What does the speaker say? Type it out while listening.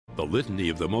the litany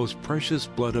of the most precious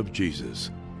blood of Jesus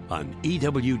on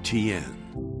EWTN.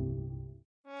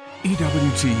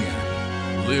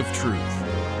 EWTN. Live truth.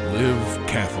 Live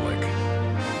Catholic.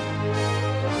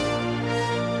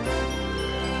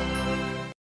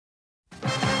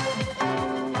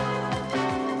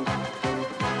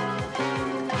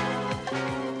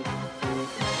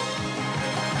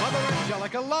 Mother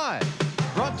Angelica Live,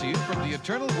 brought to you from the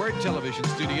Eternal Word Television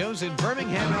Studios in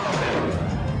Birmingham,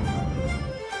 Alabama.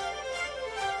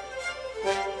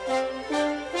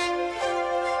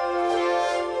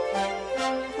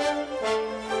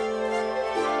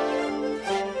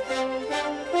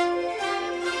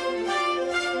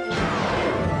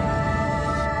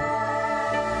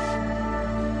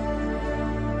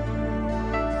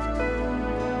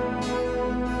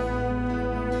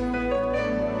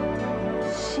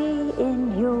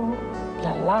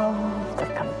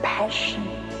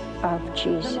 Of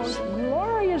Jesus. The most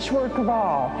glorious work of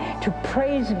all, to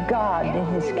praise God in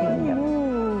His kingdom.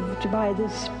 Moved by the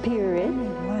Spirit,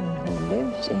 one who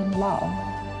lives in love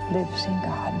lives in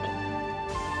God,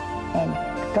 and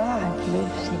God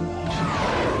lives in him.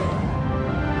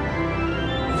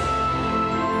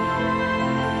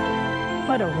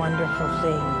 What a wonderful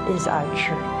thing is our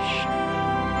church.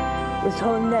 This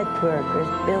whole network is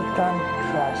built on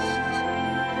trust.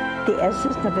 The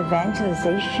essence of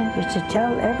evangelization is to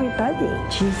tell everybody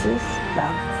Jesus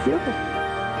loves you.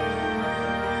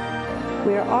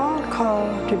 We are all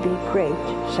called to be great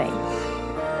saints.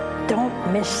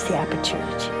 Don't miss the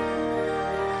opportunity.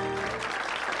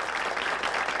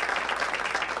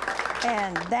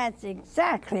 And that's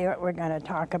exactly what we're going to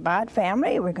talk about,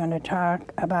 family. We're going to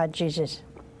talk about Jesus.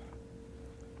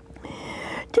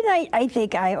 Tonight, I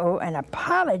think I owe an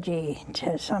apology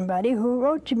to somebody who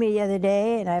wrote to me the other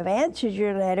day, and I've answered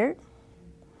your letter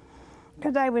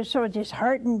because I was so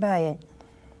disheartened by it.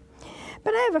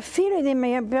 But I have a feeling that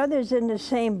my brother's in the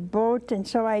same boat, and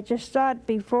so I just thought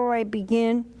before I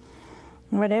begin,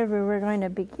 whatever we're going to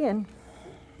begin,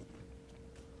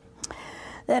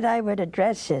 that I would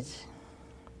address it.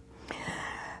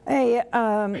 A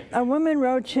woman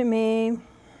wrote to me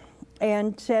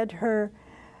and said her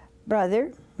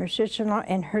brother, her sister-in-law,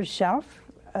 and herself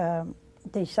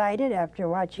decided after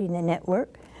watching the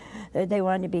network that they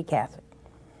wanted to be Catholic.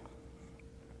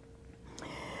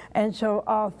 And so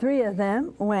all three of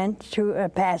them went to a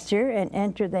pastor and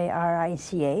entered the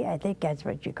RICA, I think that's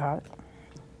what you call it,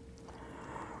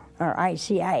 or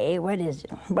ICIA, what is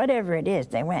it? Whatever it is,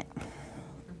 they went.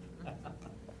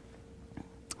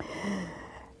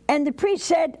 And the priest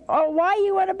said, "Oh, why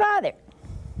you want to bother?"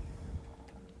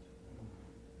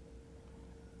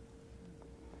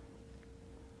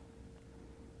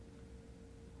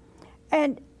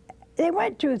 And they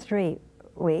went 2 or 3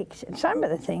 weeks, and some of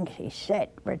the things he said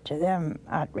were to them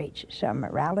outrageous, on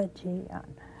morality,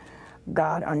 on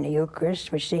God, on the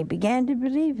Eucharist, which they began to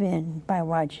believe in by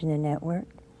watching the network.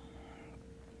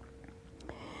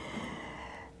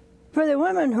 For the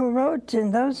woman who wrote,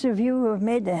 and those of you who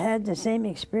have had the same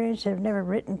experience have never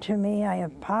written to me, I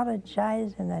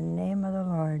apologize in the name of the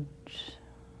Lord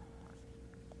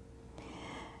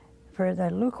for the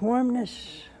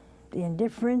lukewarmness, the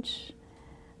indifference,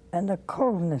 and the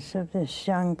coldness of this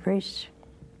young priest.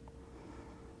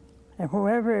 And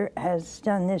whoever has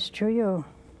done this to you,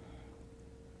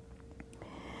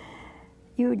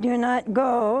 you do not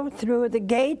go through the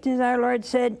gate, as our Lord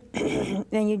said,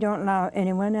 and you don't allow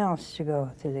anyone else to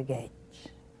go through the gates.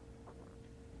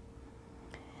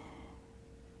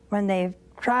 When they've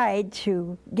tried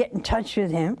to get in touch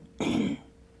with him, he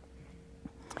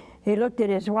looked at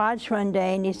his watch one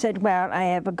day and he said, "Well, I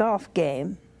have a golf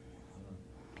game.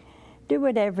 Do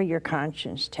whatever your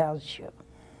conscience tells you."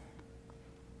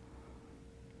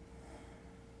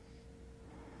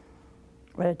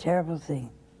 What a terrible thing,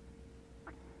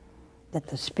 that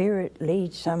the Spirit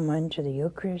leads someone to the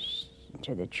Eucharist,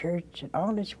 to the church, and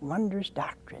all its wondrous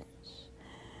doctrines.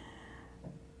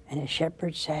 And a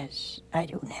shepherd says, "I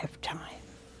don't have time."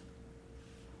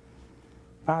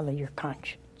 Follow your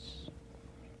conscience.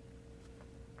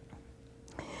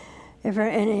 If there are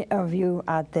any of you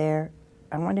out there,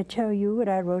 I want to tell you what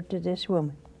I wrote to this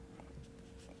woman.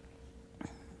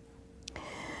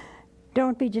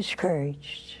 Don't be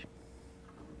discouraged.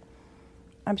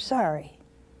 I'm sorry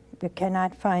you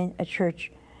cannot find a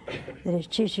church that is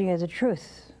teaching you the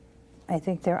truth. I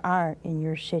think there are in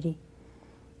your city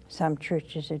some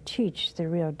churches that teach the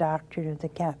real doctrine of the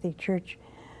Catholic Church,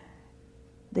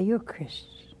 the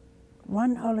Eucharist.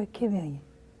 One Holy Communion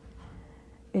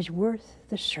is worth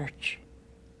the search,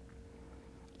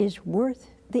 is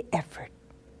worth the effort,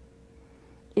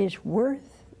 is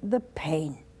worth the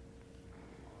pain.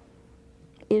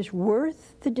 is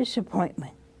worth the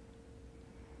disappointment,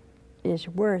 is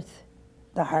worth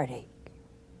the heartache.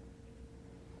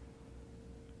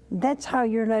 That's how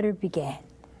your letter began.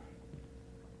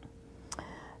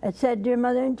 It said, "Dear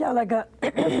Mother Angelica,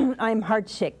 I'm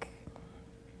heartsick.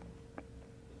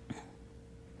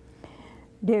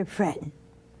 Dear friend,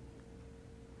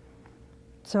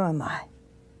 so am I.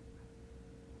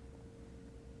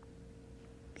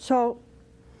 So,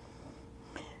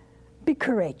 be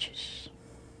courageous.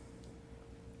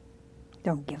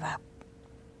 Don't give up.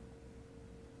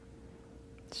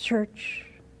 Search,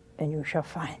 and you shall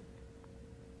find.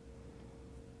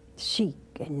 Seek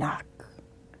and knock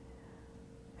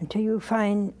until you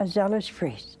find a zealous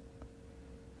priest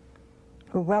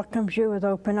who welcomes you with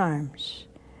open arms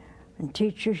and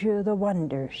teaches you the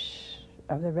wonders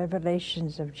of the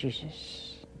revelations of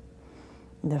Jesus,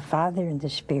 the Father and the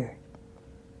Spirit.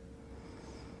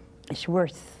 It's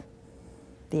worth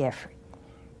the effort."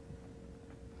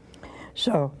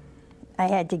 So I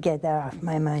had to get that off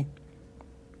my mind.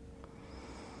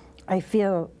 I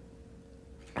feel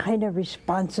kind of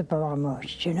responsible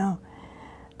almost, you know.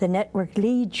 The network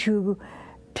leads you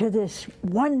to this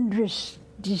wondrous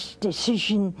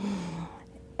decision,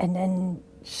 and then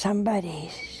somebody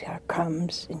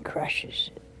comes and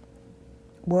crushes it.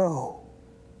 Woe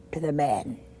to the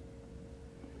man.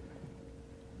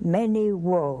 Many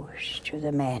woes to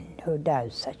the man who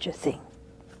does such a thing.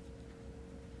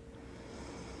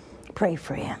 Pray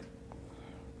for him.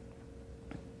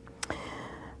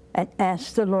 And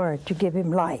ask the Lord to give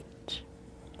him light.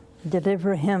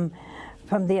 Deliver him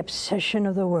from the obsession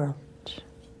of the world,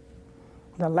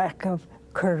 the lack of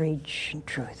courage and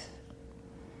truth.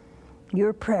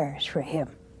 Your prayers for him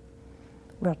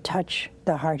will touch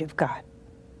the heart of God,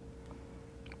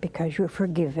 because you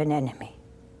forgive an enemy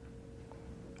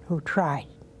who tried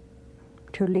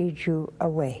to lead you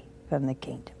away from the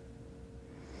kingdom.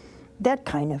 That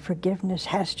kind of forgiveness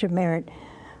has to merit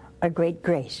a great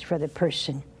grace for the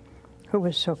person who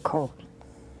was so cold.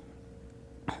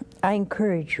 I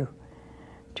encourage you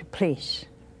to please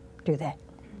do that.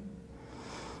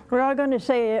 We're all going to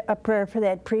say a prayer for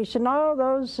that priest and all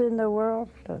those in the world,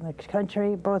 in the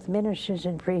country, both ministers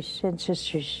and priests and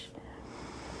sisters,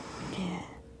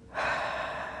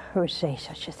 who say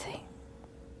such a thing.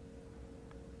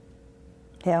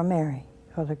 Hail Mary,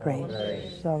 full of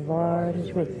grace, the Lord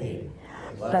is with thee.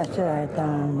 Blessed art thou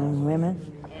among women,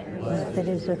 blessed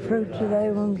is the fruit of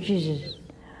thy womb, Jesus.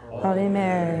 Holy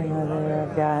Mary, Mother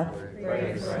of God,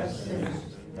 pray for us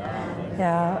sinners,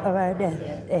 now of our death.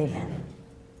 Amen.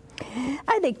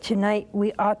 I think tonight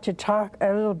we ought to talk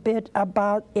a little bit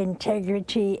about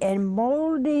integrity and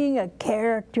molding a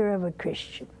character of a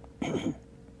Christian.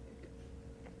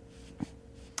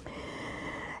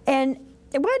 And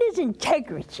what is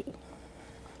integrity?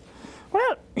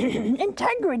 Well,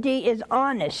 integrity is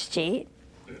honesty,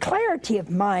 clarity of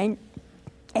mind,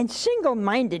 and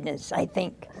single-mindedness, I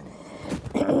think.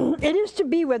 It is to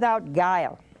be without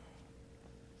guile.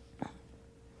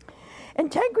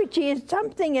 Integrity is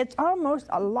something, it's almost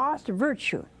a lost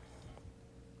virtue.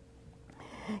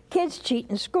 Kids cheat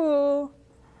in school.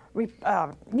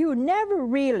 You never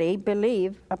really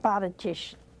believe a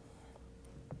politician.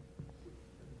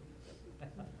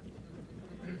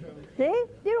 See?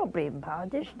 You don't believe in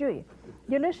politicians, do you?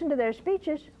 You listen to their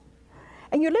speeches.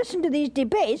 And you listen to these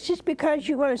debates just because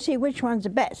you want to see which one's the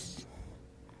best.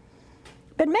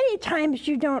 But many times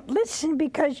you don't listen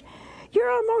because you're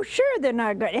almost sure they're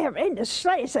not going to have the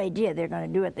slightest idea they're going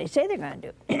to do what they say they're going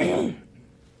to do.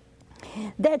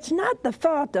 That's not the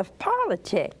fault of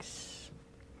politics.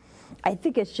 I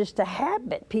think it's just a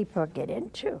habit people get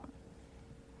into.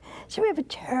 So we have a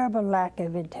terrible lack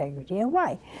of integrity. And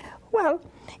why? Well,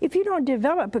 if you don't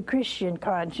develop a Christian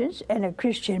conscience and a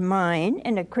Christian mind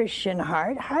and a Christian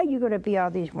heart, how are you going to be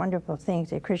all these wonderful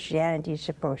things that Christianity is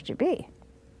supposed to be?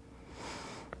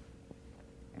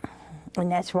 And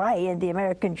that's why in the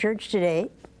American church today,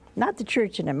 not the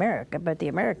church in America, but the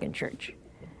American church,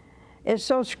 is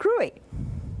so screwy.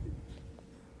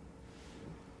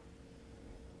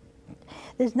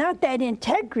 There's not that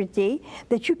integrity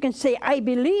that you can say, I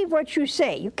believe what you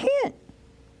say. You can't.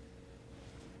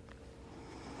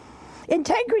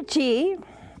 Integrity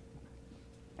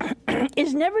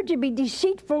is never to be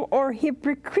deceitful or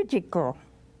hypocritical.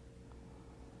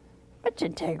 What's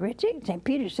integrity? St.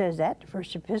 Peter says that, the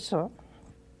first epistle.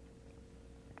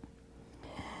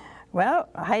 Well,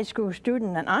 a high school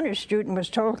student, an honors student, was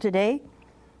told today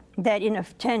that in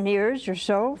 10 years or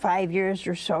so, 5 years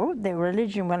or so, the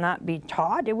religion will not be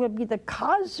taught. It will be the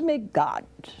cosmic God.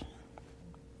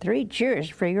 3 cheers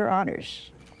for your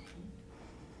honors.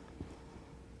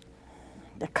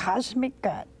 the cosmic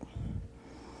God.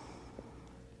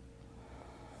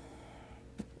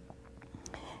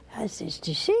 There's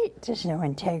deceit, there's no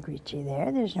integrity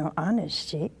there, there's no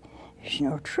honesty, there's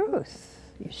no truth,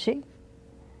 you see.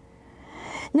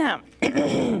 Now,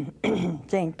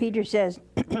 St. Peter says,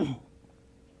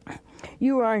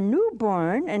 you are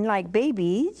newborn, and like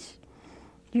babies,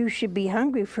 you should be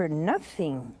hungry for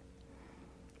nothing.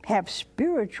 Have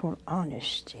spiritual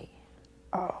honesty.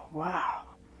 Oh, wow.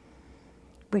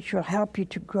 Which will help you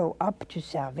to grow up to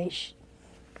salvation.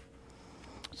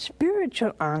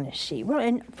 Spiritual honesty. Well,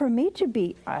 and for me to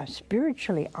be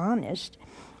spiritually honest,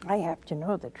 I have to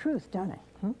know the truth, don't I?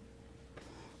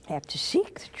 I have to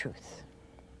seek the truth.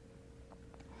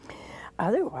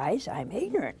 Otherwise, I'm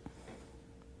ignorant.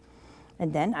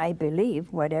 And then I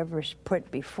believe whatever's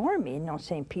put before me. You know,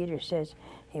 St. Peter says,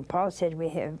 St. Paul said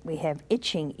we have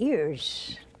itching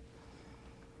ears.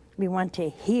 We want to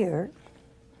hear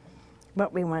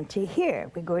what we want to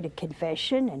hear. We go to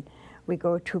confession and we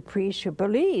go to a priest who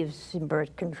believes in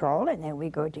birth control, and then we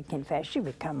go to confession.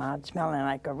 We come out smelling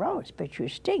like a rose, but you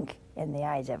stink in the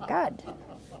eyes of God.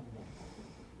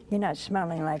 You're not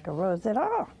smelling like a rose at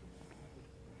all.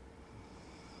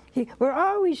 See, we're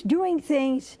always doing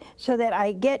things so that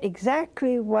I get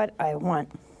exactly what I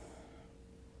want.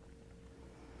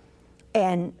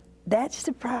 And that's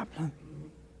the problem.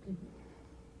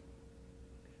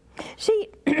 See,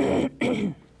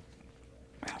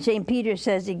 St. Peter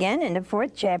says again in the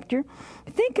 4th chapter,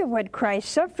 think of what Christ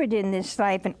suffered in this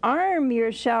life and arm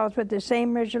yourselves with the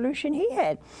same resolution he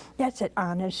had. That's an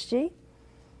honesty.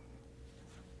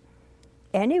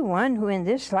 Anyone who in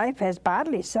this life has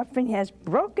bodily suffering has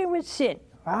broken with sin.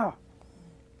 Wow.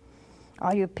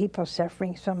 All you people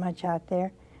suffering so much out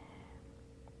there.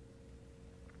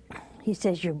 He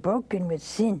says you're broken with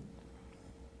sin.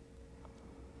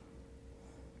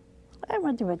 I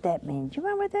wonder what that means. You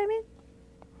know what that means?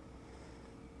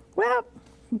 Well,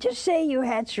 just say you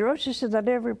had cirrhosis of the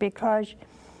liver because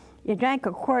you drank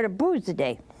a quart of booze a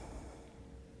day.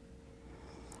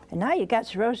 And now you got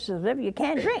cirrhosis of the liver, you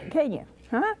can't drink, can you?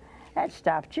 Huh? That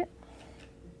stopped you.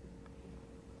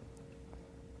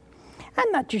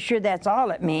 I'm not too sure that's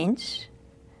all it means.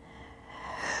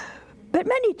 But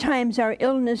many times our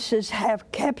illnesses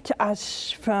have kept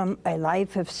us from a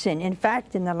life of sin. In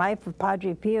fact, in the life of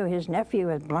Padre Pio, his nephew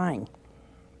was blind.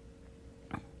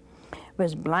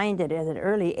 Was blinded at an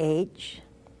early age.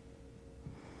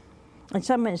 And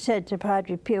someone said to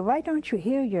Padre Pio, why don't you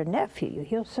heal your nephew? You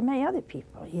heal so many other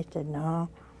people. He said, no,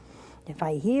 if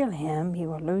I heal him, he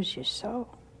will lose his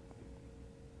soul.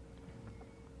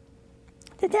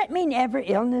 Did that mean every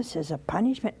illness is a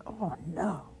punishment? Oh,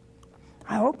 no.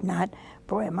 I hope not.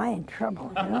 Boy, am I in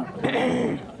trouble, you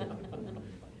know?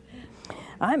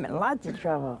 I'm in lots of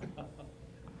trouble.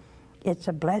 It's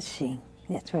a blessing.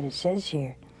 That's what it says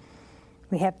here.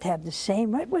 We have to have the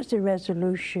same. What was the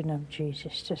resolution of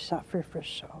Jesus? To suffer for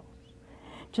souls.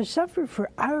 To suffer for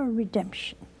our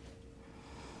redemption.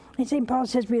 And St. Paul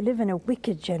says we live in a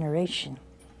wicked generation.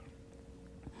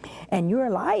 And your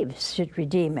lives should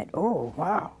redeem it. Oh,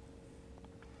 wow.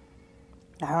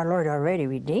 Our Lord already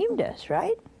redeemed us,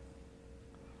 right?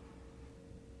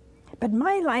 But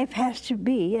my life has to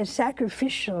be as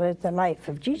sacrificial as the life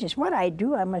of Jesus. What I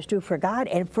do, I must do for God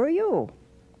and for you.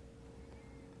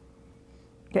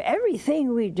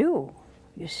 Everything we do,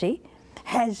 you see,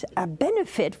 has a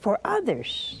benefit for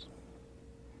others.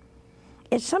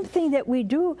 It's something that we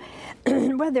do,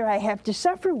 whether I have to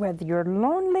suffer, whether you're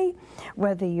lonely,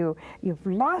 whether you've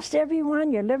lost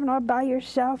everyone, you're living all by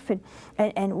yourself,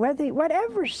 and whether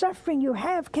whatever suffering you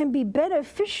have can be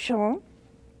beneficial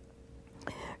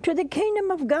to the kingdom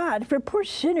of God for poor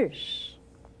sinners.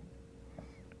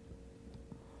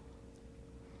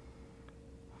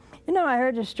 You know, I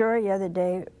heard a story the other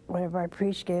day, one of our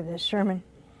priests gave this sermon.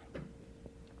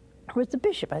 It was the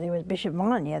bishop, I think it was Bishop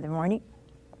Vaughn the other morning.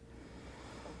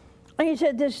 And he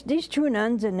said these two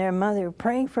nuns and their mother were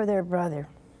praying for their brother.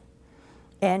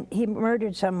 And he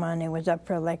murdered someone and was up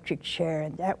for electric chair,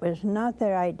 and that was not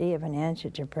their idea of an answer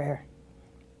to prayer.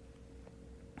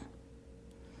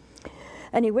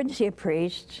 And he wouldn't see a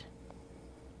priest.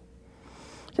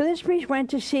 So this priest went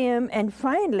to see him, and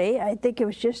finally, I think it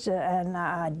was just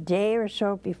a day or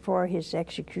so before his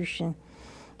execution,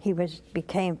 he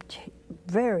became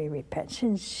very repentant,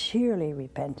 sincerely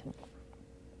repentant.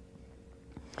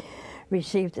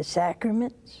 Received the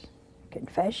sacraments,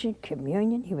 confession,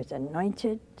 communion. He was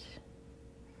anointed.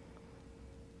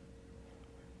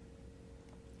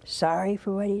 Sorry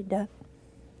for what he'd done.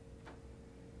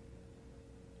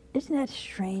 Isn't that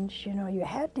strange? You know, you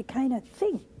had to kind of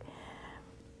think.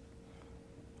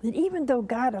 that even though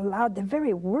God allowed the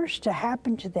very worst to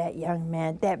happen to that young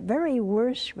man, that very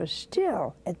worst was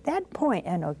still, at that point,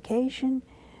 an occasion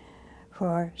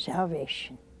for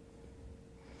salvation.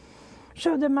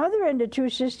 So the mother and the two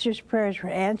sisters' prayers were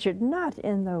answered, not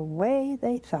in the way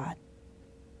they thought,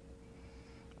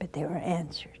 but they were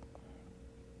answered.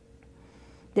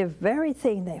 The very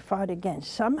thing they fought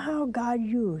against, somehow God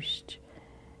used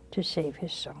to save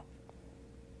his soul.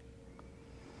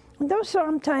 And those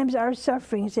sometimes are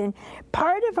sufferings, and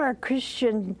part of our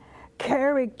Christian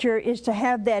character is to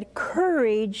have that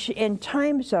courage in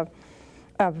times of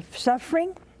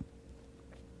suffering,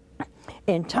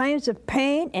 in times of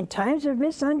pain, in times of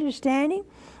misunderstanding,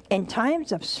 in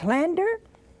times of slander.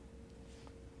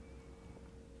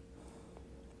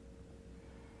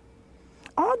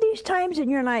 All these times in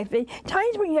your life,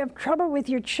 times when you have trouble with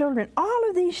your children, all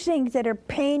of these things that are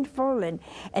painful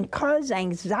and cause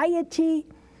anxiety,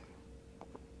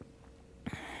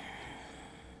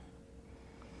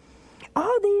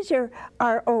 all these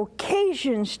are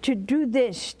occasions to do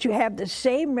this, to have the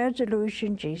same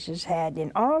resolution Jesus had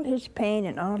in all his pain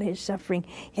and all his suffering.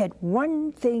 He had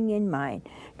one thing in mind,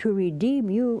 to redeem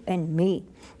you and me,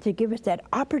 to give us that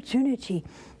opportunity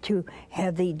to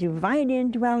have the divine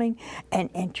indwelling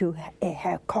and to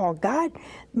have call God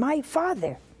my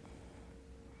Father.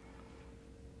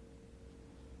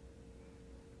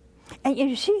 And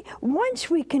you see, once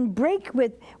we can break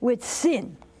with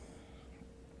sin,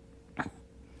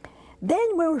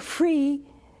 then we're free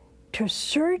to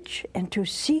search and to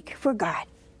seek for God.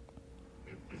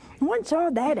 Once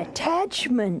all that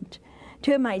attachment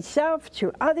to myself,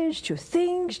 to others, to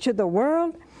things, to the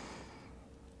world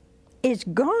is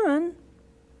gone,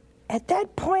 at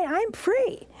that point I'm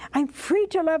free. I'm free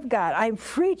to love God. I'm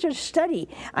free to study.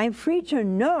 I'm free to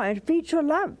know. I'm free to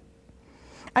love.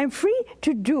 I'm free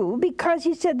to do, because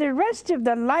he said the rest of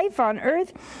the life on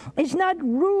earth is not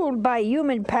ruled by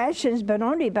human passions, but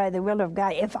only by the will of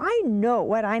God. If I know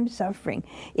what I'm suffering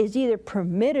is either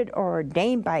permitted or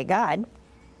ordained by God,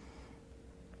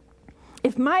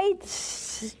 if my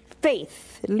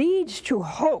faith leads to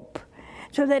hope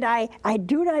so that I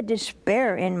do not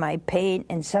despair in my pain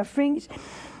and sufferings,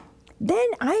 then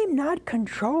I'm not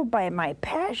controlled by my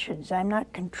passions. I'm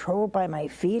not controlled by my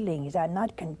feelings. I'm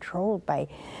not controlled by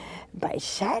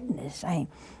sadness. I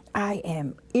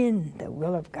am in the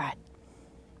will of God.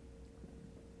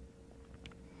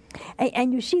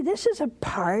 And you see, this is a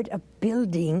part of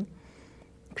building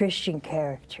Christian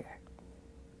character.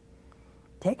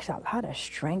 It takes a lot of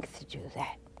strength to do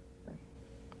that.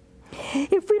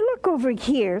 If we look over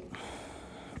here,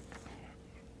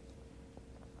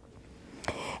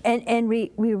 and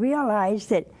we realize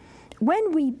that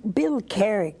when we build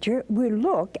character, we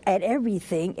look at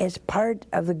everything as part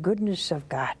of the goodness of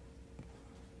God.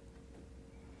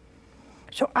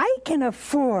 So I can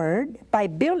afford, how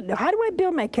do I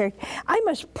build my character? I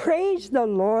must praise the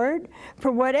Lord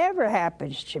for whatever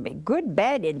happens to me, good,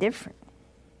 bad, indifferent.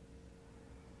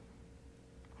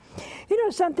 You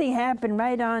know, something happened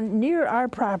right on near our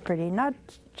property, not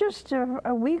just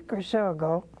a week or so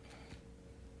ago.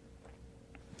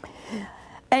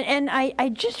 And I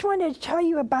just wanted to tell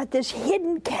you about this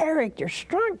hidden character,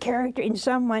 strong character in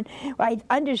someone I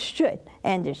understand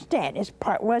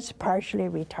was partially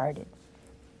retarded.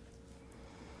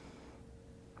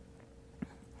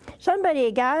 Somebody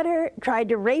got her, tried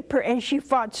to rape her, and she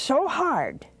fought so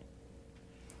hard.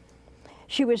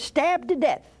 She was stabbed to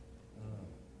death.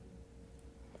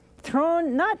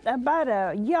 Thrown not about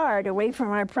a yard away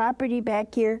from our property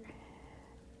back here.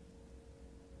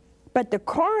 But the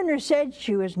coroner said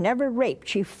she was never raped.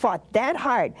 She fought that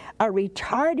hard. A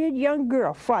retarded young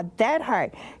girl fought that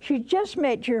hard. She just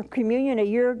made her communion a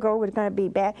year ago, was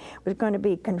going to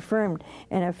be confirmed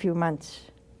in a few months.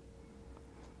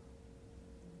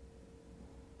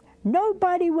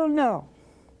 Nobody will know.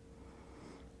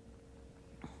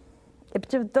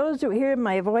 Except those who hear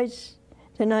my voice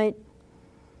tonight,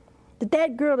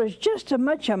 that girl is just as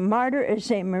much a martyr as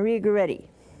St. Maria Goretti.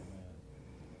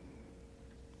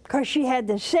 Because she had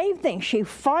the same thing. She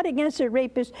fought against a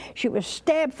rapist. She was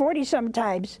stabbed 40-some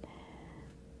times.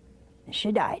 And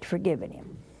she died, forgiving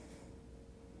him.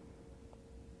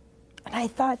 And I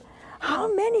thought,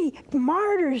 how many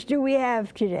martyrs do we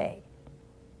have today?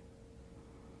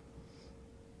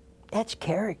 That's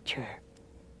character.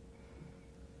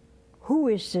 Who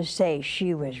is to say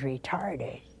she was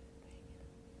retarded?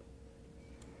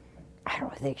 I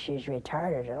don't think she's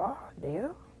retarded at all, do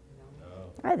you?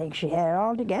 I think she had it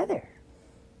all together.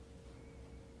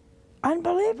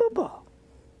 Unbelievable.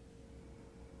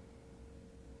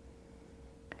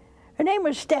 Her name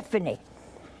was Stephanie.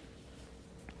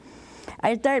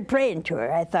 I started praying to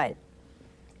her. I thought,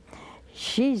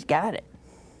 she's got it.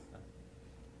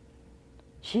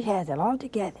 She has it all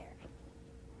together.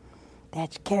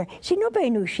 That's character. See, nobody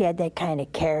knew she had that kind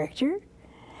of character.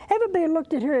 Everybody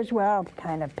looked at her as, well,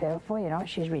 kind of pitiful, you know.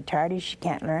 She's retarded, she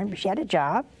can't learn, but she had a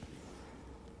job.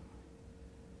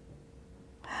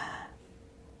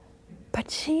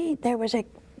 But see, there was a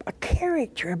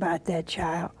character about that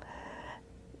child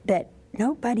that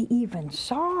nobody even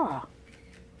saw.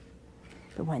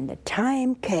 But when the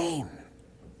time came,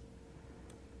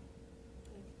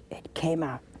 it came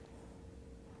out.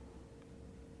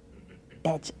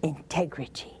 That's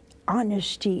integrity,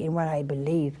 honesty in what I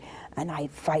believe, and I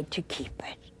fight to keep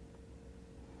it.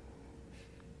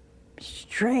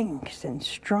 Strength and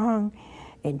strong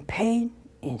in pain,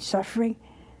 in suffering,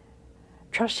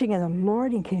 trusting in the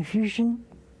Lord in confusion,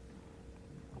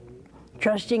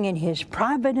 trusting in His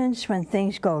providence when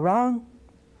things go wrong,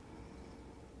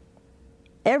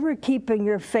 ever keeping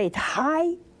your faith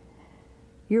high,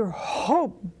 your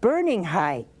hope burning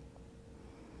high,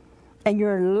 and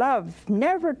your love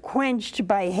never quenched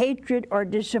by hatred or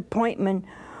disappointment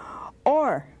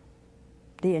or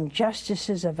the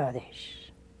injustices of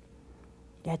others.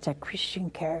 That's a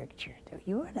Christian character that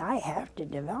you and I have to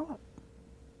develop.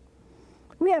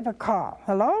 We have a call.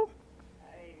 Hello?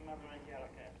 Hey, Mother Angelica.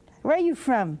 Where are you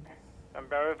from? From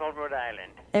Berryville, Rhode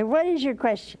Island. And what is your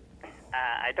question?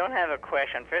 I don't have a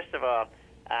question. First of all,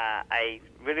 I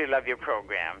really love your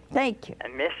program. Thank you. I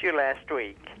missed you last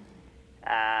week.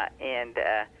 And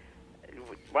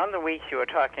one of the weeks you were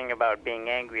talking about being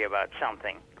angry about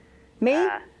something. Me?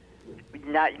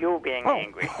 Not you being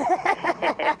angry.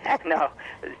 No.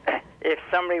 If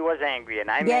somebody was angry, and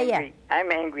I'm angry. Yeah.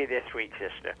 I'm angry this week,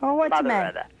 sister. Oh, what's the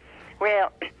matter? Rather.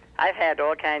 Well, I've had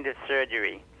all kinds of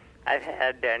surgery. I've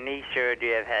had knee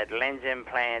surgery. I've had lens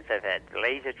implants. I've had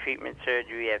laser treatment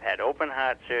surgery. I've had open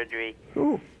heart surgery.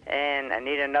 Ooh. And I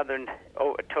need another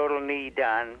total knee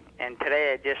done. And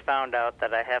today I just found out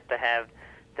that I have to have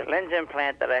the lens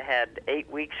implant that I had 8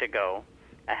 weeks ago.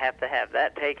 I have to have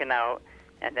that taken out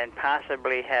and then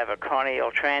possibly have a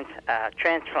corneal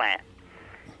transplant.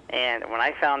 And when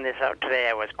I found this out today,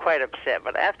 I was quite upset.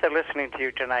 But after listening to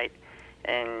you tonight,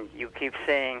 and you keep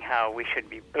saying how we should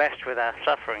be blessed with our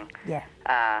suffering, Yeah.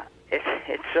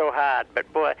 It's so hard.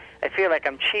 But, boy, I feel like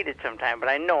I'm cheated sometimes, but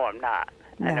I know I'm not.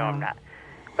 I know I'm not.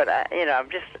 But, I'm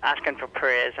just asking for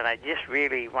prayers, and I just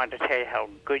really want to tell you how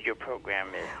good your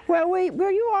program is. Well,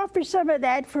 will you offer some of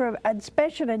that for a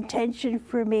special intention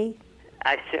for me?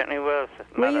 I certainly will,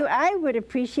 Will Mother. you? I would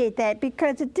appreciate that,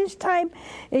 because at this time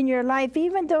in your life,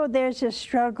 even though there's a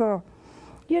struggle,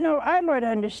 our Lord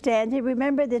understands it.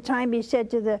 Remember the time He said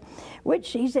to the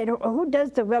witch, He said, who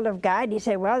does the will of God? He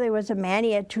said, well, there was a man,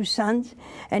 he had 2 sons,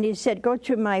 and He said, go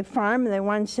to my farm. And the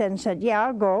one son said, yeah,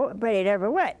 I'll go, but he never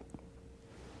went.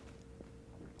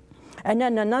 And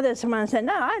then another one said,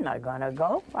 no, I'm not going to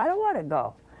go. I don't want to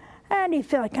go. And he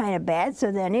felt kind of bad,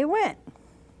 so then he went.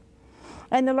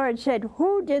 And the Lord said,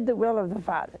 who did the will of the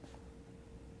Father?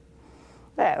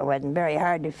 Well, it wasn't very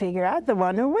hard to figure out, the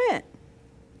one who went.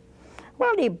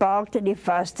 Well, he balked and he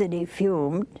fussed and he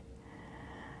fumed,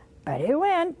 but he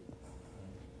went.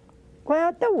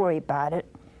 Well, don't worry about it.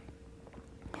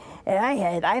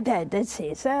 And I've had, let's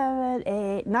see, 7,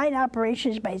 8, 9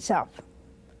 operations myself.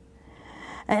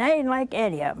 And I didn't like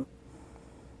any of them.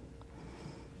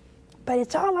 But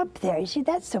it's all up there. You see,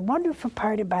 that's the wonderful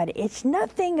part about it. It's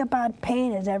nothing about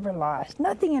pain is ever lost.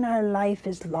 Nothing in our life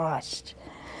is lost.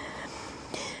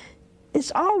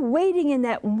 It's all waiting in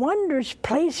that wondrous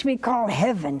place we call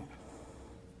heaven.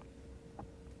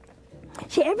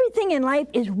 See, everything in life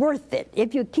is worth it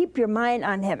if you keep your mind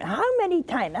on heaven. How many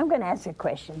times, I'm going to ask a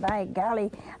question. By golly,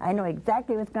 I know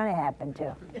exactly what's going to happen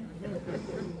too.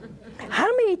 How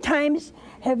many times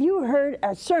have you heard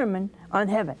a sermon on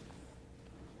heaven?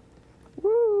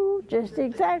 Woo, just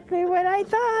exactly what I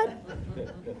thought.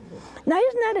 Now,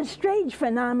 isn't that a strange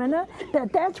phenomena?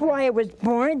 That's why I was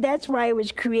born, that's why I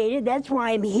was created, that's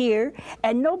why I'm here,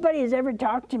 and nobody has ever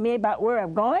talked to me about where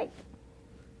I'm going?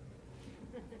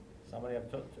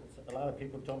 A lot of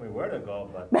people told me where to go,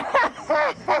 but...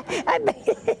 I mean,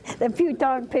 the few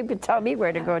people tell me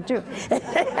where to go, too.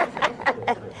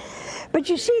 But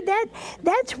you see,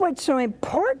 that's what's so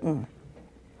important.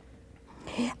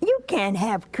 You can't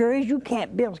have courage, you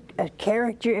can't build a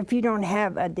character if you don't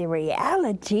have the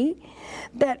reality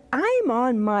that I'm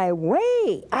on my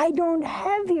way. I don't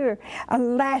have here a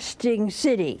lasting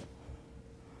city.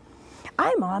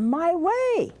 I'm on my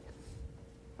way.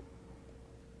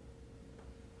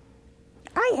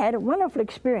 I had a wonderful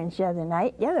experience the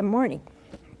other morning.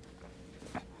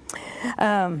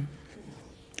 I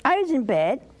was in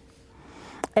bed,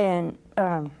 And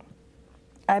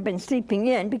I've been sleeping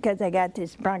in because I got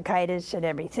this bronchitis and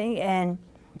everything, and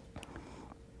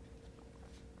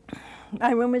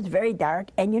my room was very dark.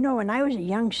 And you know, when I was a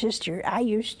young sister, I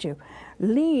used to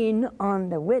lean on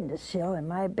the windowsill in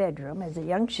my bedroom as a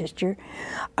young sister,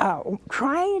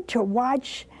 trying to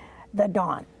watch the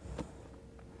dawn,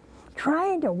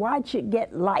 trying to watch it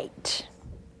get light.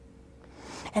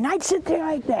 And I'd sit there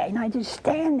like that, and I'd just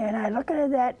stand there, and I'd look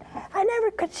at that. I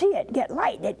never could see it get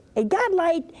light. It got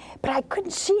light, but I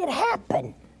couldn't see it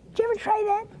happen. Did you ever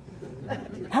try that?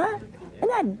 Huh? Didn't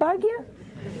that bug you?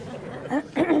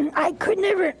 I could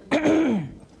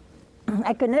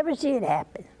never see it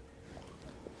happen.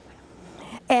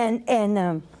 And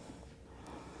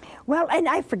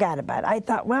I forgot about it. I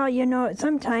thought, well, you know,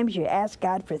 sometimes you ask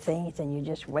God for things and you're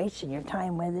just wasting your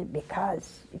time with it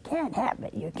because you can't have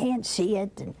it. You can't see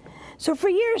it. And so for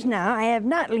years now, I have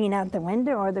not leaned out the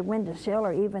window or the windowsill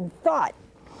or even thought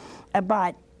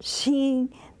about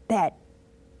seeing that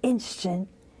instant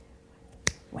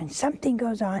when something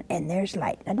goes on and there's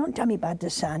light. Now, don't tell me about the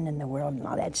sun and the world and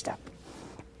all that stuff.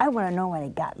 I want to know when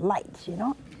it got lights, you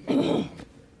know?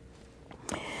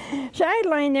 So I was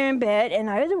lying there in bed, and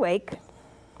I was awake,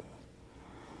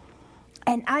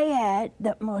 and I had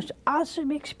the most awesome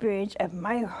experience of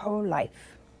my whole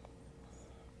life.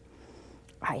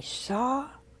 I saw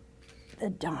the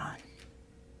dawn.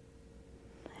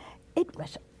 It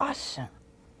was awesome.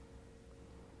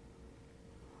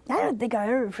 I don't think I'll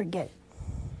ever forget it.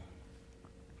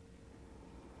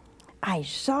 I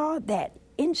saw that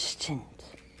instant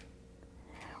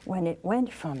when it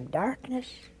went from darkness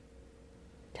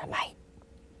to light.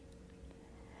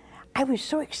 I was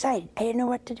so excited, I didn't know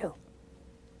what to do.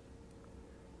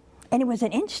 And it was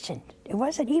an instant. It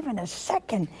wasn't even a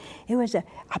second. It was a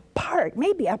part,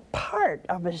 maybe a part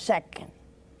of a second.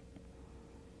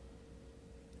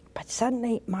 But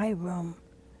suddenly my room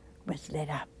was lit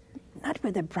up, not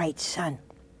with a bright sun,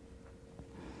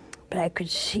 but I could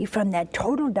see from that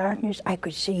total darkness, I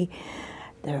could see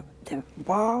the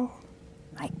wall,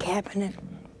 my cabinet,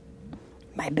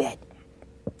 my bed.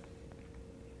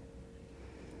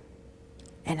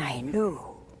 And I knew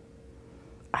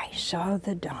I saw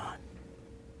the dawn.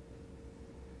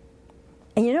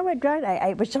 And you know what, God?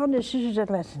 I was telling the sisters a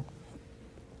lesson.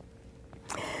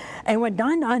 And what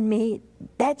dawned on me,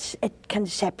 that's a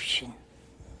conception.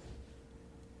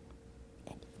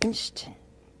 An instant,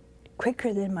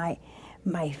 quicker than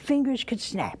my fingers could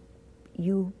snap,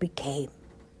 you became.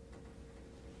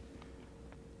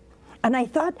 And I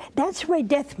thought, that's the way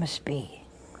death must be.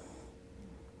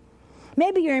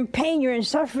 Maybe you're in pain, you're in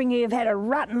suffering, you've had a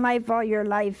rotten life all your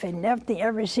life and nothing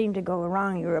ever seemed to go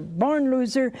wrong. You're a born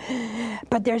loser.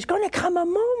 But there's going to come a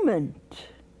moment,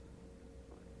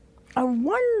 a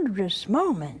wondrous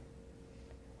moment,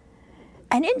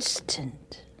 an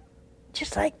instant,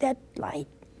 just like that light,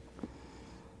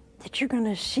 that you're going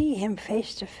to see him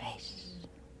face to face.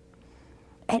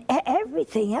 And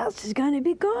everything else is going to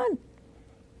be gone.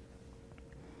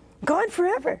 Gone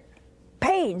forever.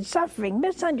 Pain, suffering,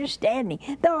 misunderstanding,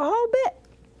 the whole bit.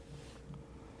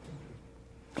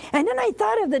 And then I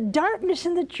thought of the darkness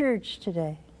in the church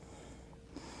today.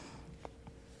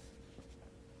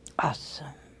 Awesome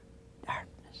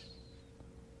darkness.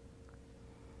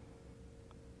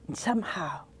 And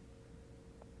somehow,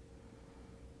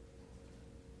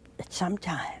 at some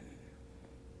time,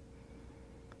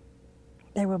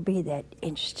 there will be that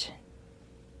instant,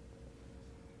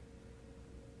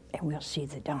 and we'll see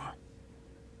the dawn.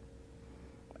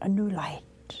 A new light,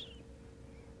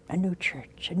 a new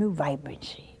church, a new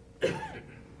vibrancy.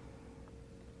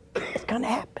 It's going to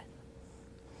happen.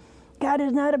 God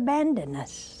has not abandoned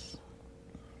us.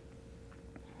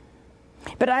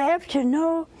 But I have to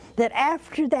know that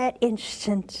after that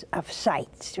instant of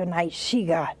sight, when I see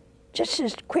God, just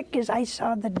as quick as I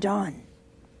saw the dawn.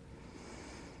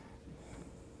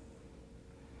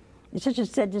 The sister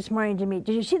said this morning to me,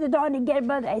 "Did you see the dawn again,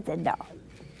 brother?" I said, "No.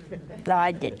 No,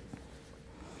 I didn't."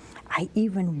 I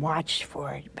even watched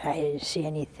for it, but I didn't see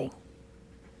anything.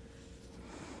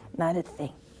 Not a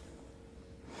thing.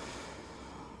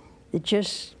 It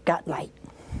just got light.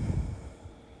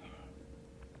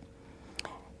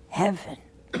 Heaven.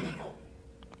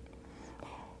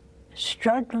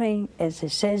 Struggling, as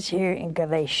it says here in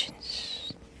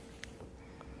Galatians,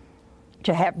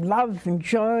 to have love and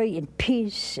joy and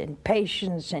peace and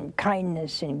patience and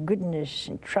kindness and goodness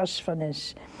and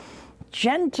trustfulness,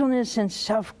 gentleness and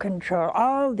self-control.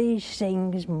 All these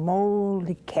things mold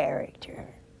the character.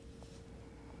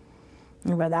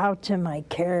 And without them, my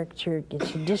character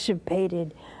gets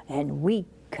dissipated and weak,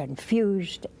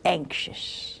 confused,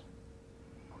 anxious.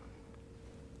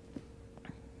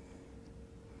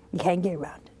 You can't get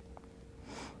around it.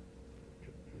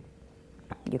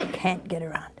 You can't get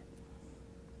around it.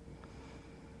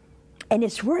 And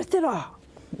it's worth it all.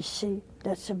 You see,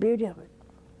 that's the beauty of it.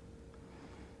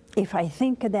 If I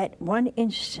think of that one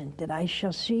instant that I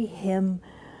shall see him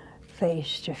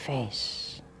face to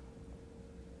face.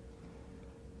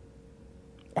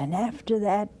 And after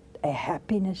that, a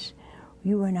happiness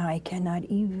you and I cannot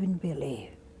even believe.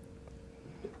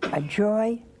 A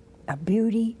joy, a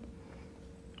beauty,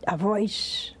 a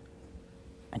voice,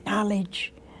 a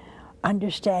knowledge,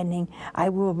 understanding. I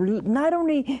will not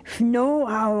only know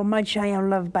how much I am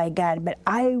loved by God, but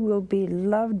I will be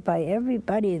loved by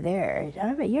everybody there.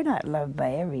 I mean, you're not loved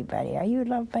by everybody. Are you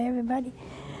loved by everybody?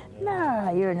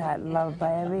 No, you're not loved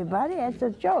by everybody. That's a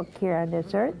joke here on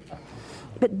this earth.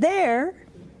 But there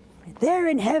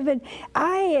in heaven,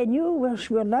 I and you will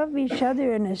love each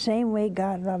other in the same way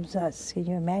God loves us. Can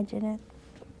you imagine it?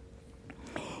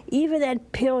 Even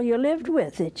that pill you lived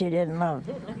with that you didn't love.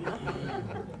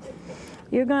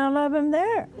 You're going to love him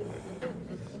there.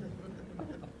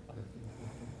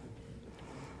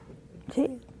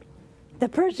 See, the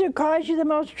person who caused you the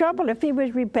most trouble, if he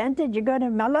was repentant, you're going to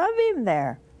love him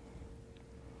there.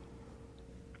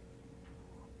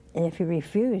 And if you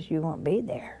refuse, you won't be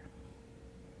there.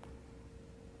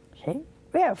 See?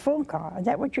 We have a phone call. Is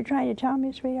that what you're trying to tell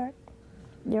me, sweetheart?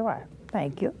 You are.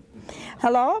 Thank you.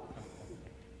 Hello?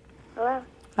 Hello.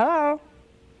 Hello?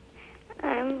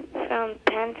 I'm from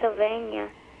Pennsylvania.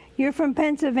 You're from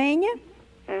Pennsylvania?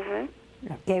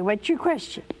 Mm-hmm. Okay, what's your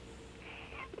question?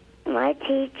 My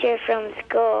teacher from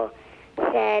school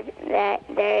said that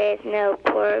there is no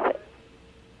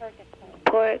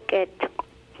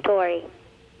purgatory.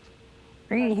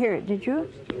 I didn't hear it, did you?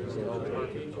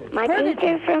 My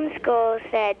teacher from school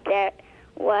said there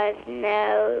was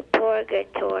no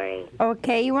purgatory.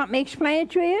 Okay, you want me to explain it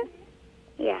to you?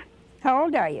 Yeah. How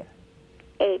old are you?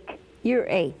 8. You're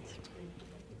 8.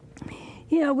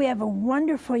 You know, we have a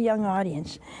wonderful young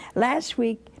audience. Last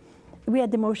week, we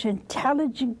had the most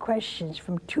intelligent questions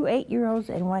from 2 8-year-olds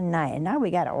and 1 9. And now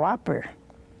we got a whopper.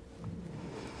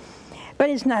 But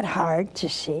it's not hard to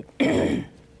see. The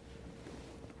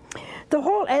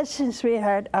whole essence,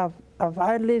 sweetheart, of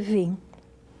our living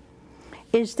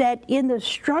is that in the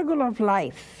struggle of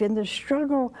life, in the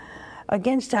struggle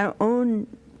against our own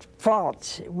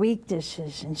faults,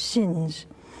 weaknesses, and sins,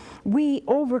 we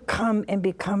overcome and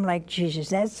become like Jesus.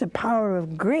 That's the power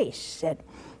of grace, that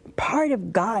part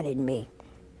of God in me.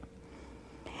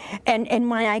 And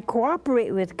when I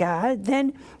cooperate with God,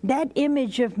 then that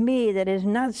image of me that is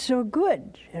not so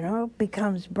good,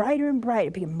 becomes brighter and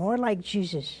brighter, becomes more like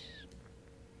Jesus.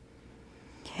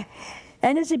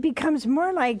 And as it becomes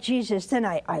more like Jesus, then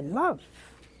I love.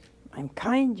 I'm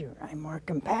kinder, I'm more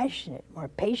compassionate, more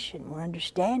patient, more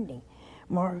understanding,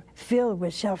 more filled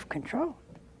with self-control.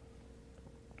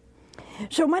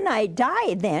 So when I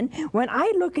die then, when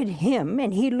I look at him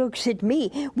and he looks at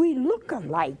me, we look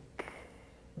alike.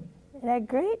 Isn't that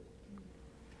great?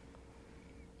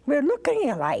 We're looking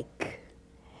alike.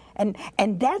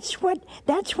 And that's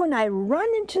when I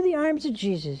run into the arms of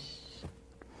Jesus.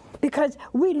 Because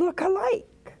we look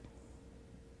alike.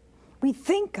 We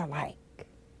think alike.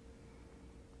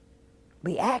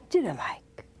 We acted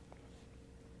alike.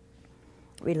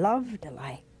 We loved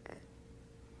alike.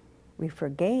 We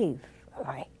forgave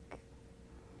alike.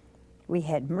 We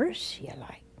had mercy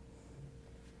alike.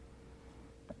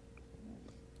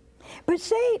 But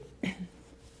say,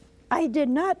 I did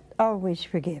not always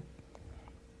forgive.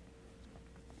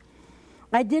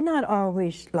 I did not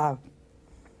always love.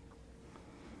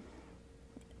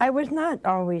 I was not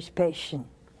always patient.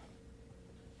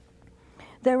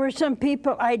 There were some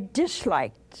people I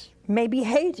disliked, maybe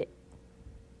hated.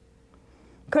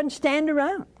 Couldn't stand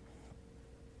around.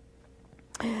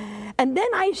 And then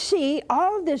I see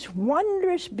all this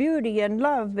wondrous beauty and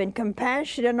love and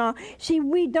compassion and all. See,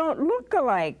 we don't look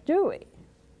alike, do we?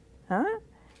 Huh?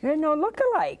 There's no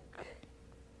look-alike.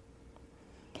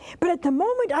 But at the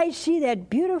moment I see that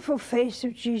beautiful face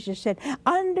of Jesus and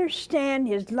understand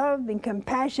his love and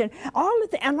compassion,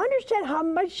 and understand how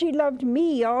much he loved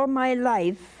me all my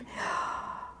life,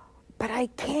 but I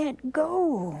can't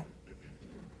go.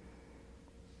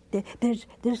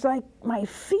 There's like my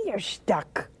feet are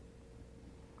stuck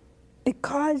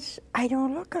because I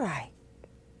don't look alike.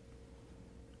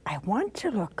 I want to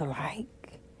look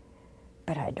alike,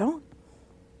 but I don't.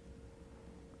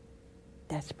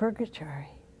 That's purgatory.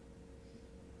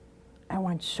 I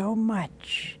want so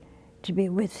much to be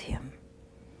with him,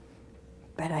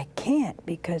 but I can't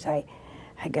because I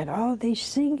got all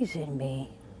these things in me.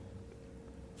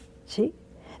 See?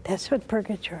 That's what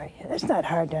purgatory is. That's not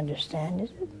hard to understand,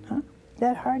 is it? Huh?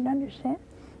 that hard to understand?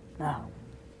 No.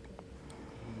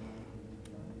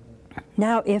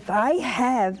 Now, if I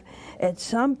have at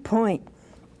some point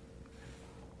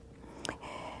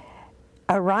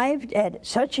arrived at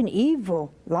such an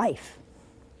evil life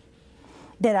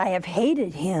that I have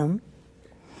hated him,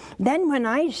 then when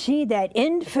I see that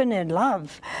infinite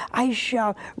love, I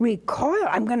shall recoil.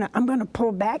 I'm gonna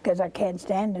pull back because I can't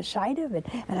stand the sight of it,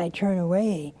 and I turn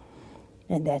away,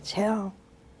 and that's hell.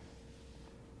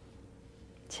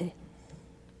 See?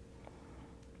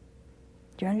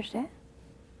 Do you understand?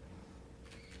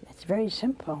 It's very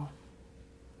simple.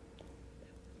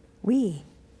 We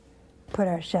put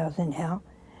ourselves in hell,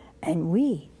 and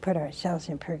we put ourselves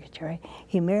in purgatory.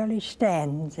 He merely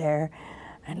stands there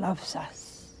and loves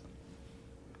us.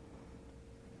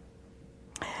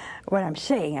 What I'm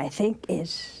saying, I think,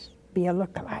 is be a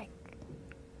lookalike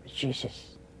with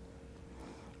Jesus.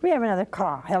 We have another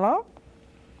call. Hello?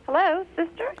 Hello,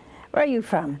 sister. Where are you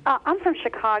from? I'm from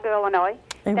Chicago, Illinois.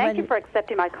 And Thank you for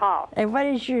accepting my call. And what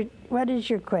is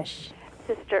your question?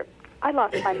 Sister, I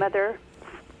lost my mother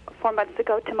 4 months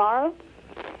ago tomorrow,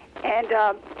 and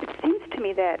it seems to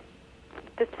me that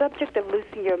the subject of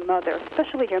losing your mother,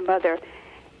 especially your mother,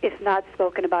 is not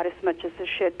spoken about as much as it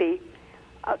should be.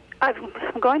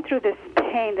 I'm going through this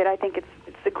pain that I think it's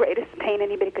the greatest pain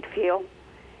anybody could feel,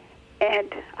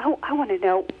 and I want to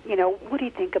know, what do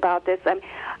you think about this?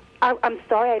 I'm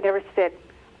sorry I never said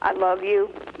I love you.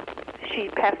 She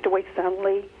passed away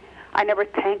suddenly. I never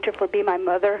thanked her for being my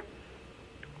mother.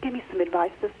 Give me some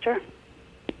advice, sister.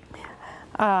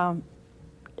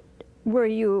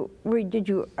 Did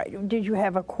you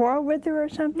have a quarrel with her or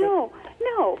something? No.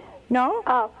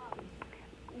 No?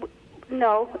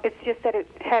 No, it's just that it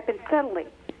happened suddenly.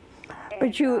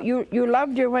 But you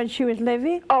loved her when she was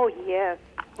living? Oh, yes.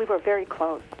 We were very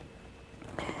close.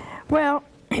 Well,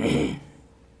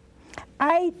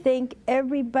 I think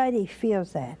everybody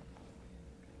feels that.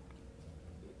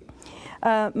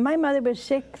 My mother was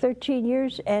sick 13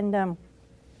 years, and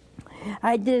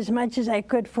I did as much as I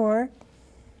could for her.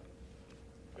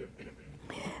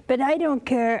 But I don't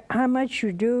care how much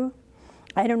you do.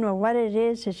 I don't know what it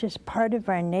is. It's just part of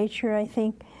our nature, I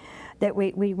think, that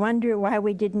we wonder why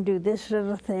we didn't do this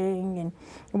little thing and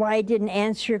why I didn't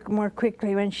answer more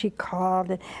quickly when she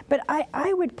called. But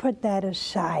I would put that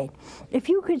aside. If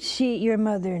you could see your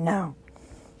mother now,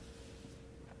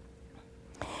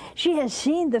 she has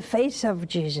seen the face of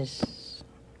Jesus.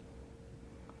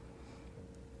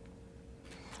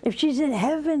 If she's in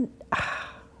heaven,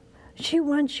 she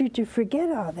wants you to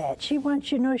forget all that. She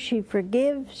wants you to know she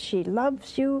forgives, she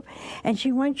loves you, and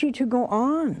she wants you to go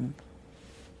on.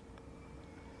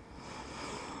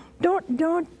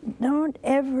 Don't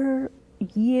ever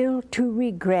yield to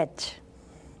regret.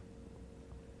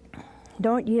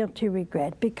 Don't yield to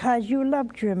regret, because you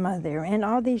loved your mother, and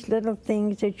all these little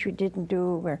things that you didn't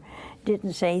do or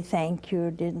didn't say thank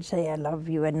you, didn't say I love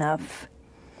you enough.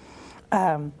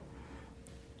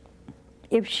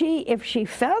 If she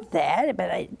felt that,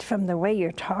 but from the way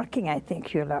you're talking, I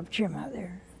think you loved your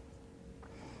mother.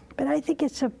 But I think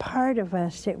it's a part of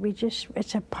us that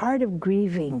it's a part of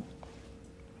grieving.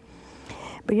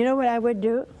 But you know what I would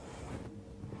do?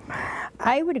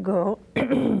 I would go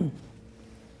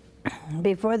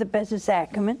before the Blessed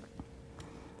Sacrament,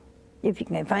 if you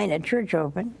can find a church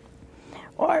open,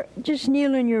 or just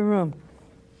kneel in your room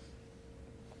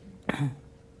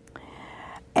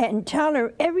and tell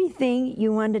her everything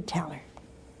you want to tell her.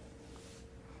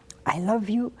 I love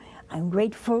you. I'm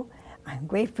grateful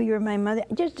you're my mother.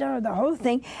 Just tell her the whole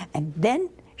thing, and then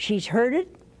she's heard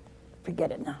it.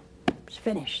 Forget it now. It's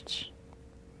finished.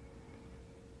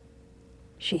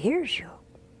 She hears you.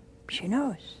 She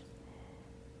knows.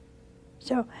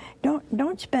 So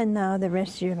don't spend now the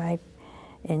rest of your life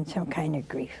in some kind of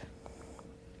grief.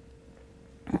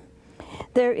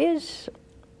 There is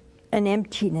an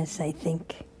emptiness, I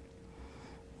think,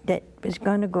 that is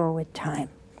going to go with time.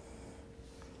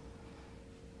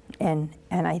 And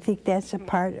I think that's a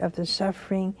part of the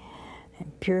suffering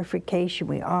and purification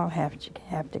we all have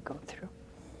to go through.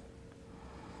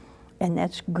 And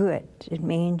that's good. It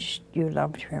means you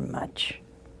loved her much.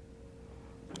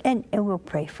 And we'll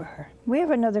pray for her. We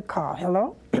have another call.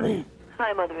 Hello?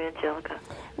 Hi, Mother Angelica.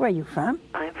 Where are you from?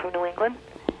 I'm from New England.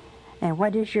 And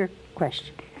what is your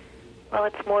question? Well,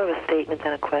 it's more of a statement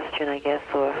than a question, I guess,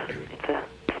 or it's a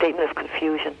statement of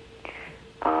confusion.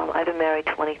 I've been married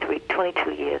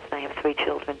 22 years, and I have 3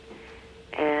 children.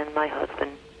 And my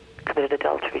husband committed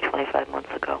adultery 25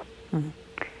 months ago. Mm-hmm.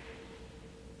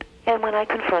 And when I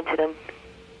confronted him,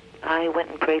 I went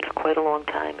and prayed for quite a long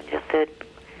time and just said,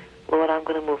 Lord, I'm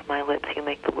going to move my lips. You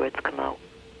make the words come out.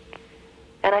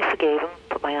 And I forgave him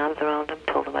for put my arms around him,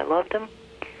 told him I loved him,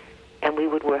 and we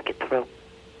would work it through.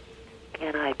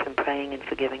 And I've been praying and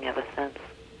forgiving ever since.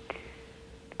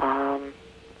 I'm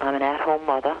an at-home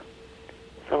mother,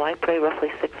 so I pray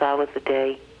roughly 6 hours a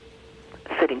day,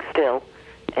 sitting still,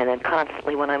 and then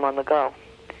constantly when I'm on the go.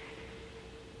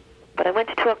 But I went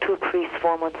to talk to a priest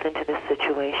 4 months into this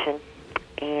situation,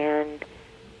 and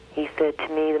he said to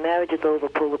me, the marriage is over,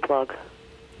 pull the plug.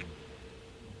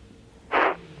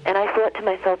 And I thought to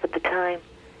myself at the time,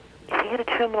 if he had a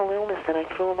terminal illness and I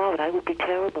threw him out, I would be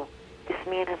terrible. This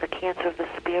man has a cancer of the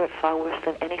spirit far worse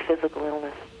than any physical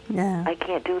illness. Yeah. I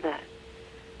can't do that.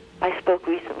 I spoke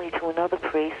recently to another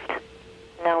priest.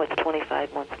 Now it's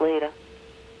 25 months later.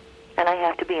 And I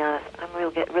have to be honest, I'm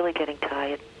really getting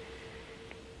tired.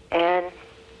 And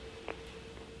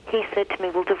he said to me,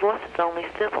 well, divorce is only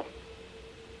civil.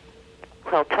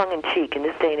 Well, tongue-in-cheek, in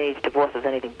this day and age, divorce is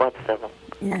anything but civil.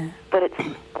 Yeah. But it's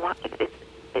a lot,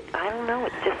 I don't know,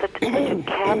 it's just such a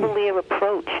cavalier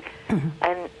approach.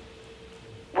 And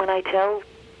when I tell,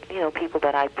 people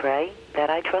that I pray, that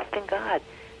I trust in God,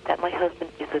 that my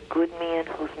husband is a good man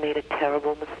who's made a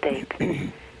terrible mistake,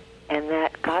 and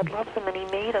that God loves him and he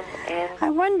made him. And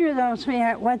I wonder, though,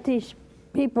 sweetheart, what these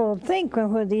people think,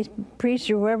 who these priests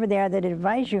or whoever they are that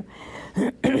advise you,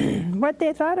 what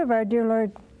they thought of our dear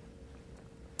Lord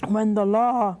when the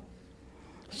law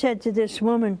said to this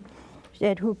woman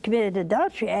who committed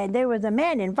adultery, and there was a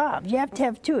man involved. You have to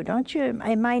have two, don't you?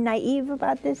 Am I naive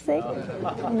about this thing?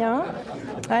 No?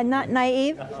 I'm not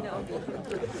naive? No.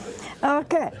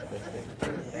 Okay.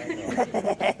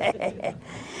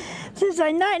 Since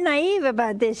I'm not naive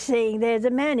about this thing, there's a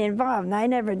man involved, and I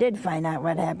never did find out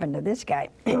what happened to this guy.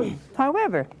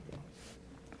 However,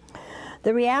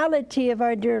 the reality of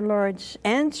our dear Lord's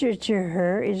answer to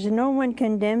her is, no one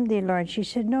condemned thee, Lord. She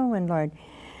said, no one, Lord.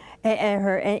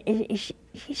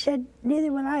 He said,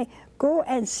 neither will I. Go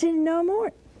and sin no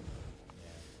more.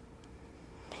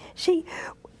 See,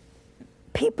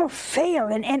 people fail,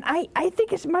 and I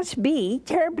think it must be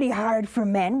terribly hard for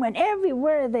men when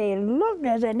everywhere they look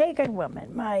there's a naked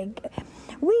woman.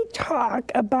 We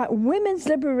talk about women's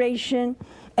liberation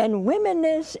and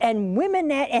womenness and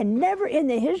womenette, and never in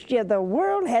the history of the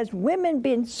world has women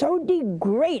been so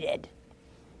degraded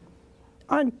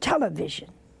on television.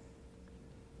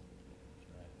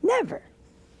 Never.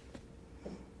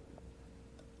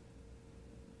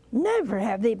 Never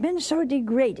have they been so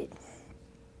degraded.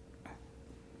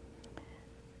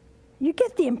 You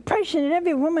get the impression that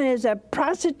every woman is a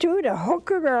prostitute, a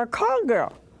hooker, or a call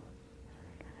girl.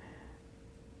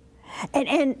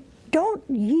 And don't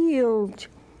yield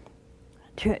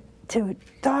to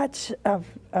thoughts of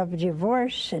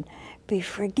divorce, and be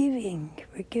forgiving.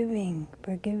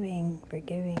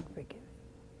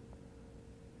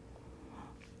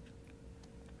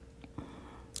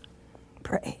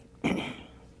 Pray.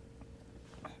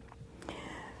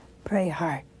 Pray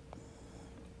hard.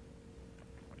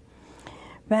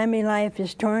 Family life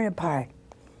is torn apart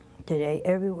today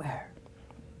everywhere.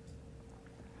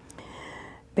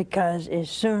 Because as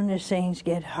soon as things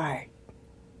get hard,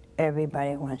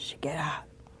 everybody wants to get out.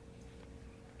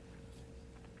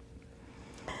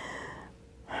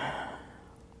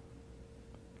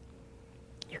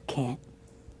 You can't.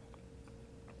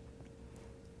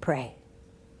 Pray.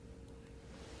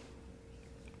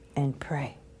 And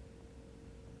pray.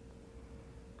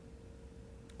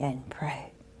 And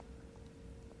pray.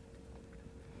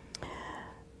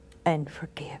 And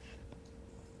forgive.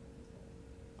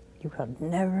 You will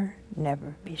never,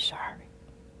 never be sorry.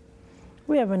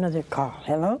 We have another call.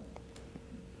 Hello?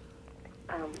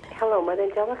 Hello, Mother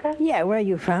Angelica? Yeah, where are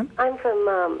you from? I'm from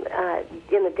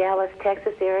in the Dallas,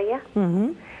 Texas area.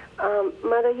 Mm-hmm.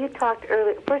 Mother, you talked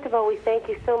earlier. First of all, we thank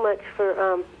you so much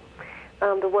for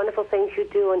the wonderful things you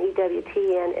do on EWT,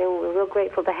 and we're real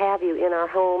grateful to have you in our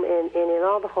home and in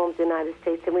all the homes in the United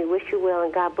States, and we wish you well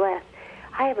and God bless.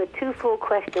 I have a twofold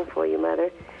question for you,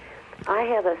 Mother. I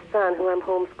have a son who I'm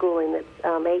homeschooling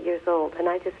that's 8 years old, and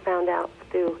I just found out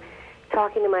through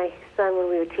talking to my son when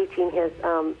we were teaching his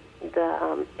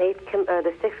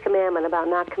the sixth commandment about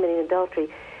not committing adultery,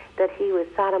 that he was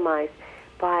sodomized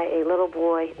by a little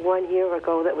boy 1 year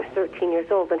ago that was 13 years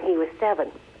old, and he was 7.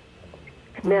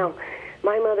 Mm-hmm. Now,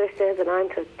 my mother says that I'm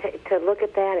to look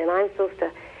at that, and I'm supposed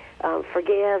to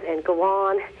forgive and go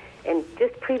on. And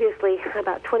just previously,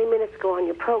 about 20 minutes ago on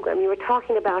your program, you were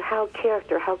talking about how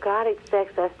God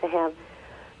expects us to have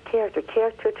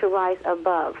character to rise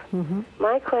above. Mm-hmm.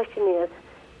 My question is,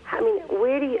 even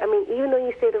though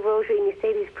you say the rosary and you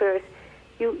say these prayers,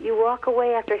 you walk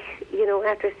away after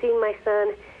seeing my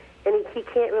son, and he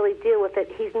can't really deal with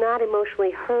it. He's not emotionally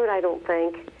hurt, I don't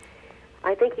think.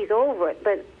 I think he's over it,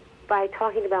 but by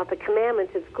talking about the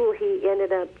commandments at school, he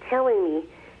ended up telling me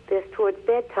this towards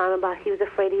bedtime about he was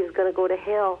afraid he was going to go to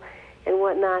hell and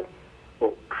whatnot.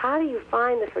 Well, how do you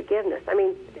find the forgiveness? I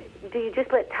mean, do you just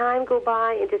let time go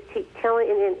by and just keep telling,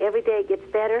 and then every day it gets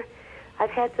better? I've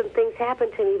had some things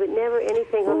happen to me, but never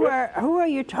anything. Who are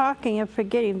you talking of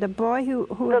forgetting? The boy who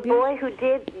the abused? boy who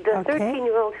did, the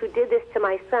 13-year-old who did this to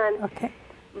my son. Okay.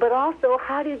 But also,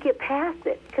 how do you get past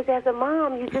it? Because as a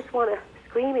mom, you just want to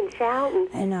scream and shout. And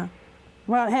I know.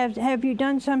 Well, have you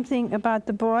done something about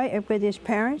the boy with his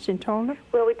parents and told them?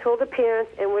 Well, we told the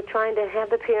parents, and we're trying to have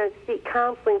the parents seek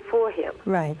counseling for him.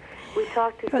 Right. We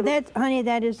talked to Well, honey,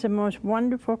 that is the most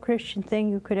wonderful Christian thing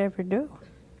you could ever do.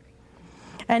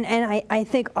 And I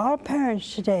think all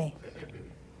parents today,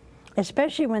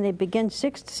 especially when they begin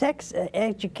sex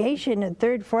education in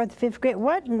 3rd, 4th, 5th grade,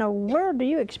 what in the world do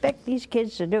you expect these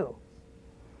kids to do?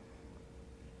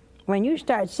 When you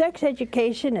start sex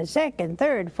education in 2nd,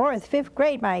 3rd, 4th, 5th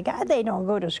grade, my God, they don't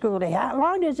go to school. How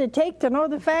long does it take to know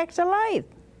the facts of life?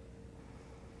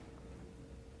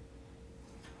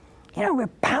 You know, we're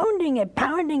pounding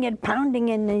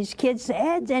in these kids'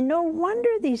 heads, and no wonder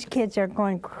these kids are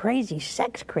going crazy,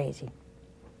 sex crazy,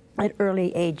 at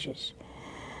early ages.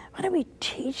 Why don't we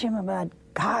teach them about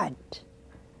God?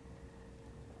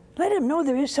 Let them know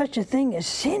there is such a thing as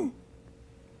sin.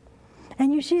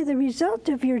 And you see, the result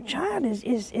of your child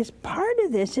is part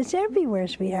of this. It's everywhere,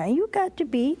 sweetheart. You got to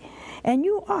be, and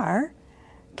you are,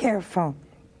 careful.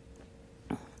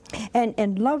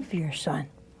 And love your son.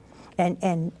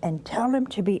 And tell him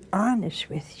to be honest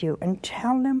with you. And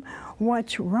tell him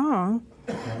what's wrong,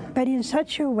 but in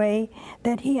such a way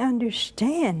that he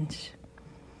understands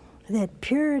that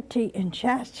purity and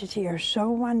chastity are so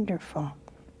wonderful.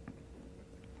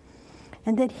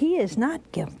 And that he is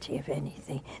not guilty of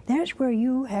anything. There's where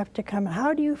you have to come.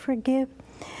 How do you forgive?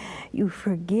 You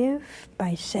forgive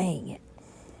by saying it.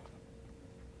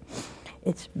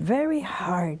 It's very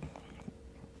hard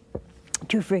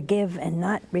to forgive and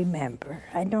not remember.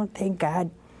 I don't think God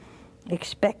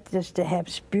expects us to have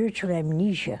spiritual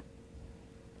amnesia.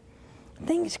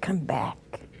 Things come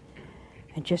back.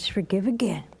 And just forgive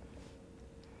again.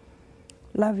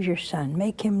 Love your son.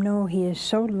 Make him know he is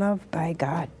so loved by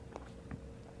God.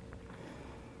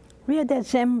 We had that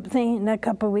same thing a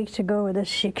couple of weeks ago with a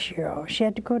 6-year-old. She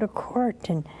had to go to court,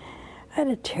 and I had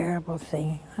a terrible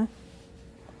thing. Huh?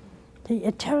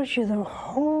 It tells you the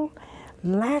whole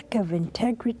lack of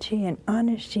integrity and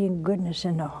honesty and goodness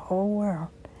in the whole world.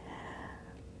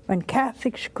 When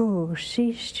Catholic schools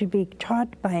ceased to be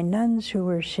taught by nuns who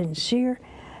were sincere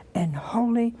and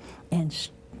holy and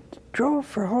strove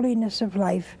for holiness of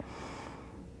life,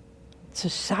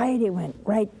 society went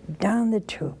right down the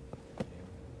tube.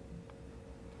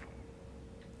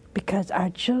 Because our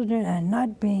children are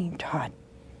not being taught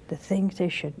the things they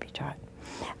should be taught.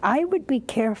 I would be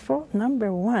careful,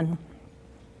 number one,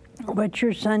 what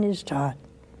your son is taught.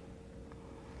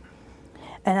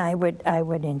 And I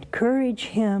would encourage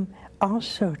him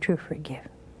also to forgive.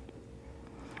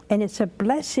 And it's a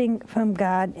blessing from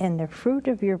God and the fruit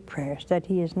of your prayers that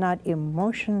he is not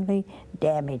emotionally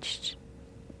damaged.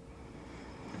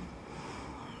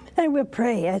 And we'll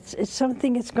pray. It's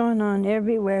something that's going on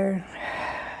everywhere,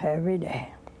 every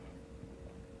day.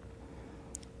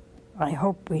 I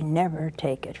hope we never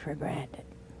take it for granted.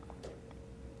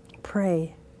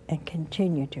 Pray and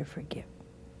continue to forgive.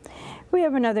 We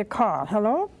have another call.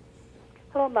 Hello?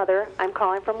 Hello, Mother. I'm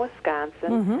calling from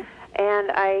Wisconsin,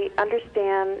 and I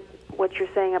understand what you're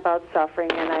saying about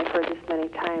suffering, and I've heard this many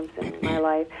times in my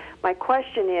life. My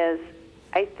question is,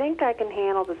 I think I can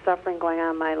handle the suffering going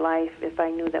on in my life if I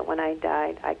knew that when I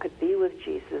died I could be with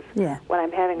Jesus. Yeah. What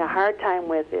I'm having a hard time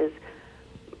with is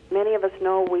many of us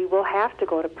know we will have to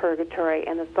go to purgatory,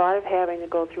 and the thought of having to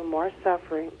go through more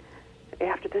suffering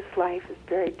after this life is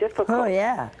very difficult. Oh,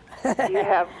 yeah. Do you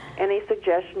have any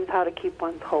suggestions how to keep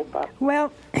one's hope up?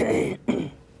 Well,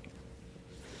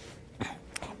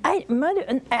 I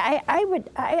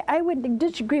would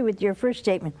disagree with your first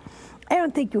statement. I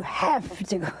don't think you have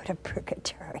to go to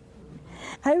purgatory.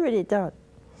 I really don't.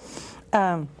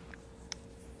 I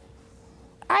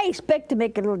expect to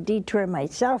make a little detour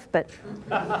myself, but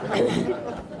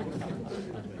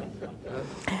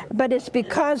but it's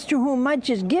because to whom much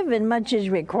is given, much is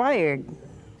required.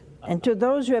 And to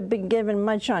those who have been given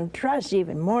much on trust,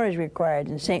 even more is required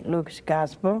in St. Luke's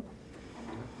Gospel.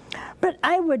 But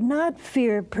I would not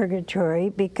fear purgatory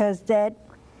because that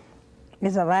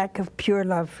is a lack of pure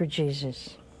love for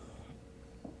Jesus.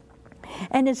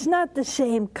 And it's not the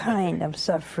same kind of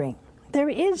suffering. There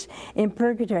is in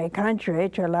purgatory, contrary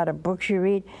to a lot of books you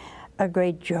read, a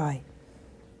great joy.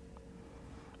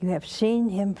 You have seen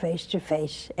him face to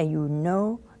face, and you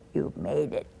know you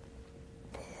made it.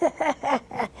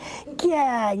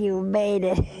 Yeah, you made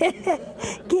it.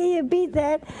 Can you beat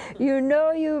that? You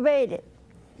know you made it.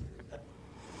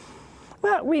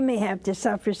 Well, we may have to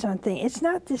suffer something. It's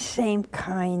not the same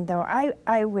kind, though.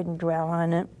 I wouldn't dwell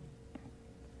on it.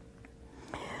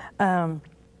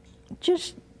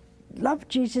 Just love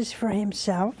Jesus for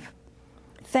himself.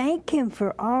 Thank him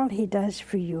for all he does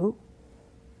for you.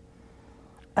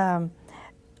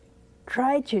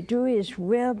 Try to do his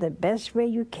will the best way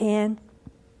you can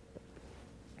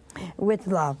with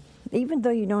love, even though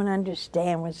you don't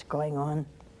understand what's going on.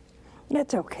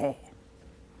 That's okay.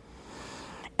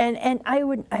 And I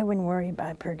wouldn't worry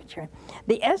about purgatory.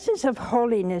 The essence of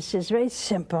holiness is very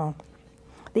simple.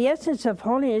 The essence of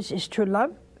holiness is to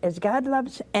love as God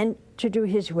loves and to do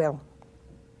his will.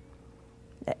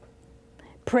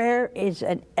 Prayer is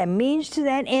a means to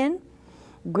that end.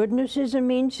 Goodness is a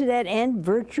means to that end.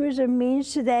 Virtue is a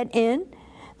means to that end.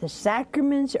 The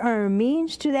sacraments are a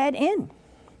means to that end.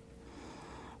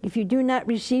 If you do not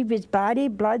receive his body,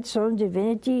 blood, soul, and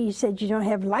divinity, he said you don't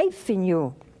have life in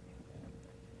you.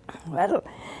 Well,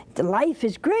 the life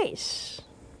is grace.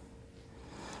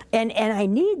 And I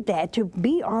need that to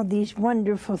be all these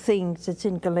wonderful things that's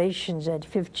in Galatians, that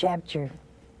 5th chapter.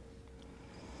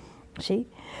 See?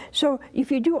 So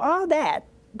if you do all that,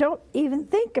 don't even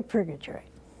think of purgatory.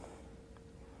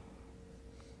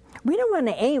 We don't want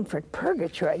to aim for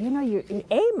purgatory. You know, you're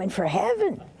aiming for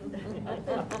heaven.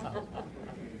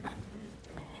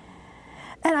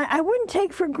 And I wouldn't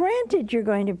take for granted you're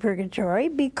going to purgatory,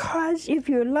 because if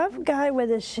you love God with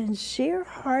a sincere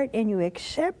heart and you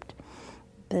accept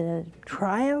the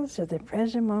trials of the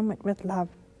present moment with love,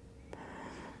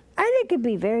 I think it'd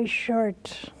be very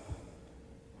short.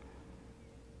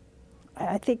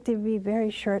 I think they'd be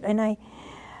very short. And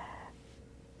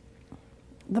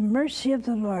the mercy of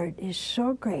the Lord is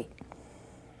so great,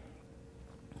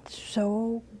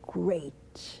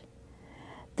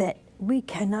 that we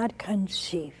cannot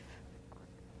conceive.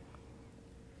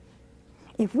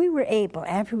 If we were able,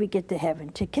 after we get to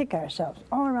heaven, to kick ourselves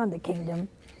all around the kingdom,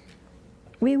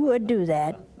 we would do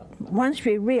that once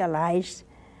we realized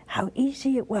how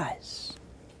easy it was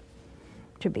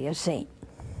to be a saint.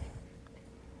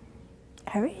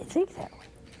 I really think that way.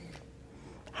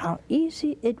 How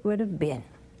easy it would have been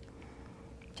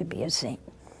to be a saint.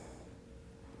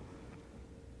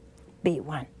 Be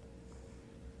one.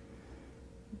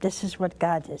 This is what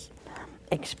God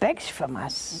expects from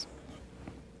us.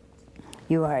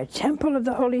 You are a temple of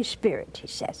the Holy Spirit, he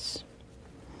says.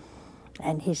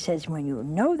 And he says, when you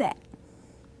know that,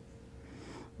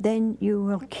 then you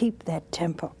will keep that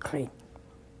temple clean.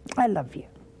 I love you.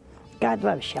 God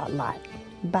loves you a lot.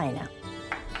 Bye now.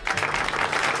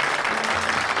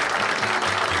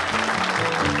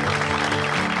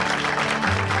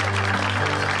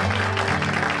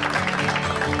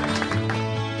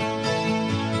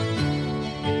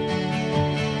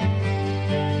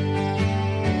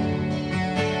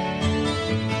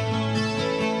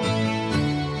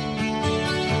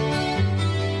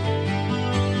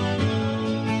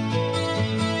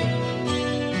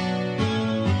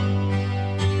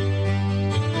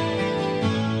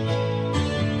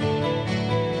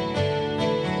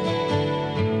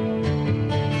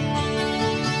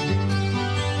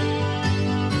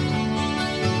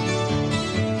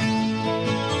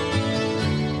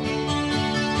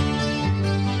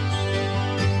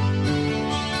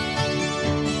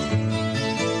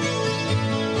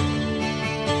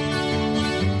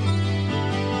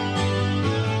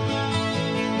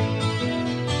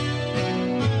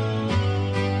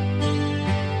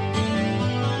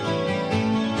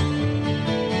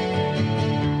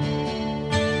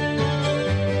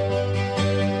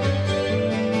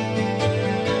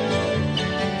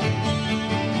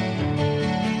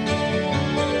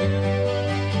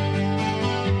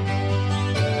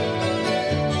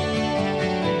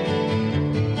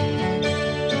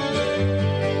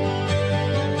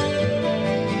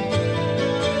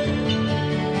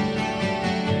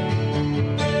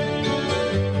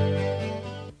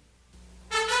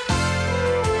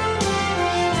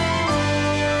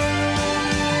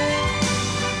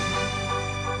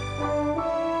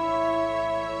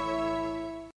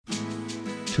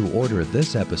 To order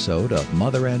this episode of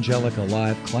Mother Angelica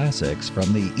Live Classics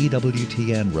from the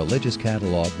EWTN Religious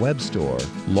Catalog web store,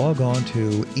 log on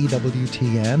to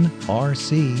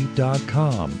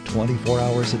EWTNRC.com 24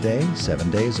 hours a day,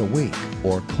 7 days a week,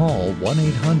 or call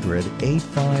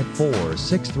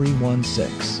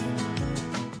 1-800-854-6316.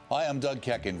 Hi, I'm Doug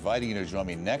Keck, inviting you to join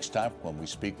me next time when we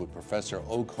speak with Professor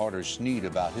O. Carter Sneed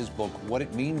about his book, What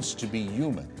It Means to Be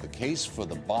Human, The Case for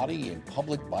the Body in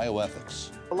Public Bioethics.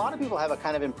 A lot of people have a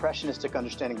kind of impressionistic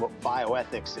understanding of what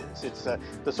bioethics is. It's the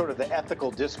sort of the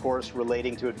ethical discourse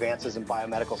relating to advances in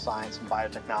biomedical science and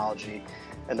biotechnology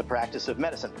and the practice of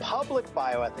medicine. Public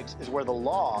bioethics is where the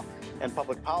law and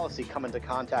public policy come into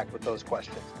contact with those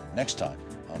questions. Next time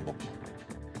on Bookmark.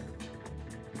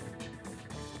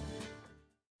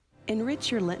 Enrich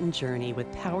your Lenten journey with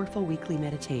powerful weekly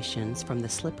meditations from the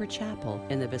Slipper Chapel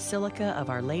in the Basilica of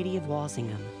Our Lady of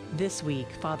Walsingham. This week,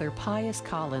 Father Pius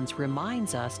Collins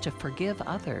reminds us to forgive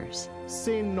others.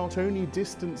 Sin not only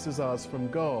distances us from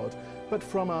God, but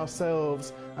from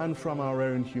ourselves and from our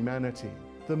own humanity.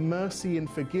 The mercy and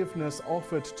forgiveness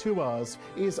offered to us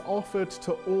is offered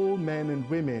to all men and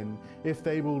women if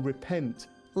they will repent.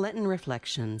 Lenten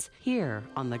Reflections, here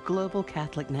on the Global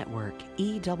Catholic Network,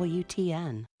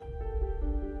 EWTN.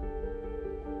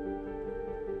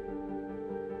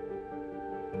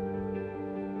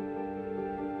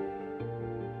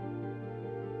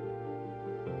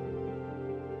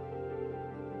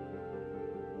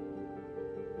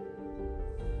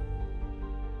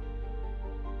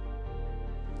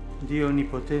 Dio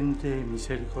onnipotente e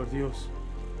misericordioso,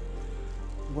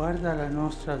 guarda la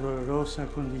nostra dolorosa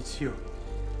condizione,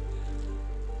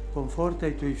 conforta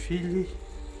i tuoi figli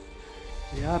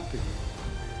e apri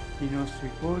i nostri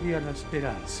cuori alla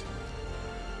speranza,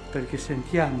 perché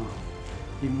sentiamo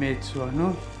in mezzo a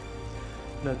noi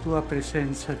la tua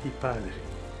presenza di Padre,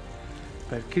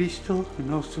 per Cristo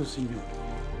nostro Signore.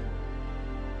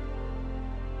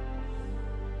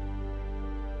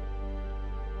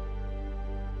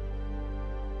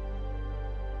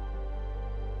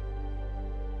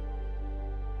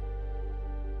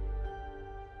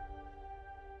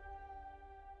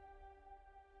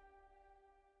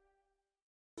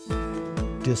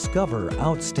 Discover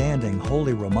outstanding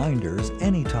holy reminders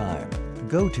anytime.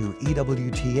 Go to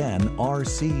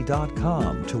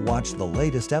EWTNRC.com to watch the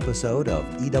latest episode of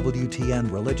EWTN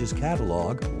Religious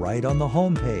Catalog right on the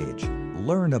homepage.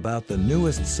 Learn about the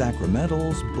newest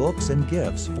sacramentals, books, and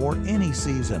gifts for any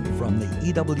season from the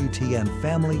EWTN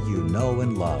family you know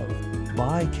and love.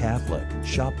 Buy Catholic.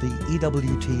 Shop the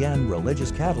EWTN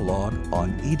Religious Catalog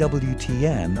on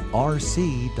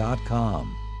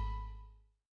EWTNRC.com.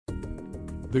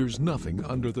 There's nothing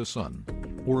under the sun,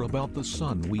 or about the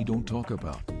sun we don't talk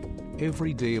about.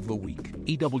 Every day of the week,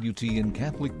 EWTN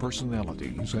Catholic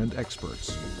personalities and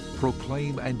experts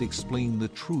proclaim and explain the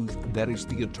truth that is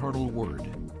the eternal Word.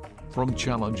 From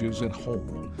challenges at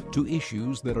home to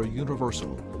issues that are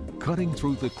universal, cutting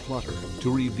through the clutter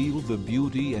to reveal the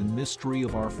beauty and mystery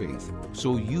of our faith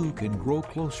so you can grow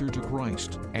closer to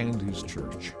Christ and His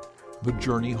Church. The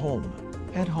Journey Home,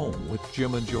 At Home with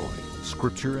Jim and Joy,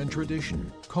 Scripture and Tradition,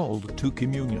 Called to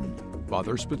Communion,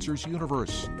 Father Spitzer's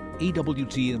Universe,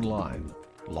 EWTN Live,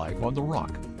 Live on the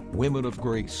Rock, Women of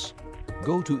Grace.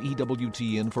 Go to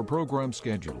EWTN for program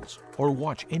schedules or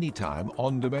watch anytime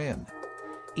on demand.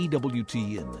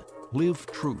 EWTN, live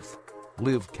truth,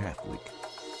 live Catholic.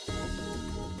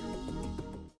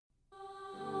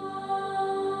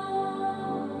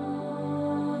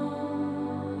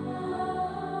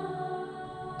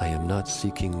 I am not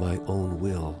seeking my own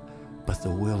will, but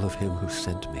the will of Him who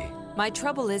sent me. My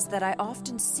trouble is that I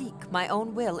often seek my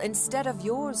own will instead of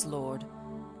yours, Lord.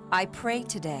 I pray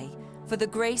today for the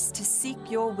grace to seek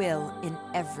your will in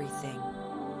everything.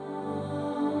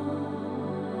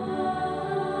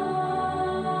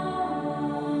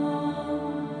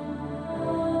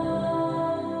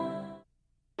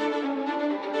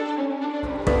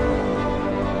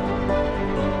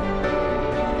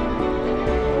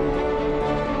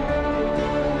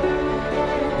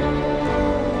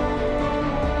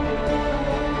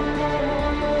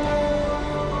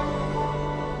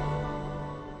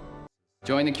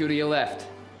 Join the queue to your left.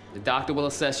 The doctor will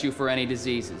assess you for any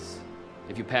diseases.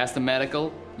 If you pass the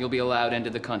medical, you'll be allowed into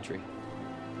the country.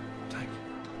 Thank you.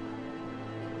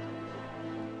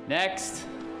 Next.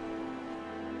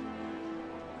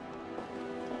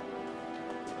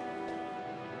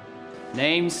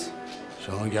 Names?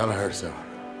 Sean Gallagher, sir.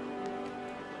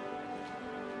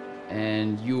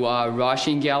 And you are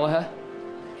Roshin Gallagher?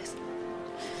 Yes.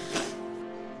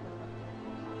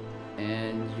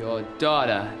 And your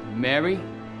daughter, Mary?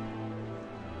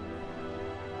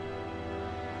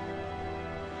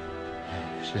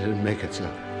 She didn't make it, sir.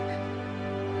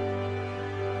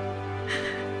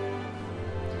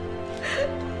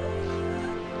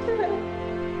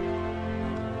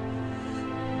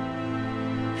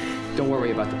 Don't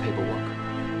worry about the paperwork.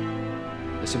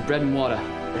 There's some bread and water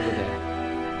over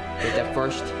there. Get that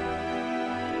first?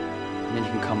 and then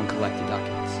you can come and collect your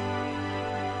documents.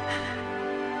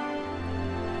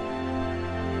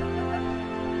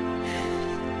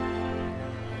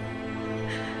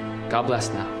 God bless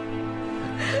now.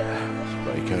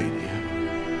 Strike out.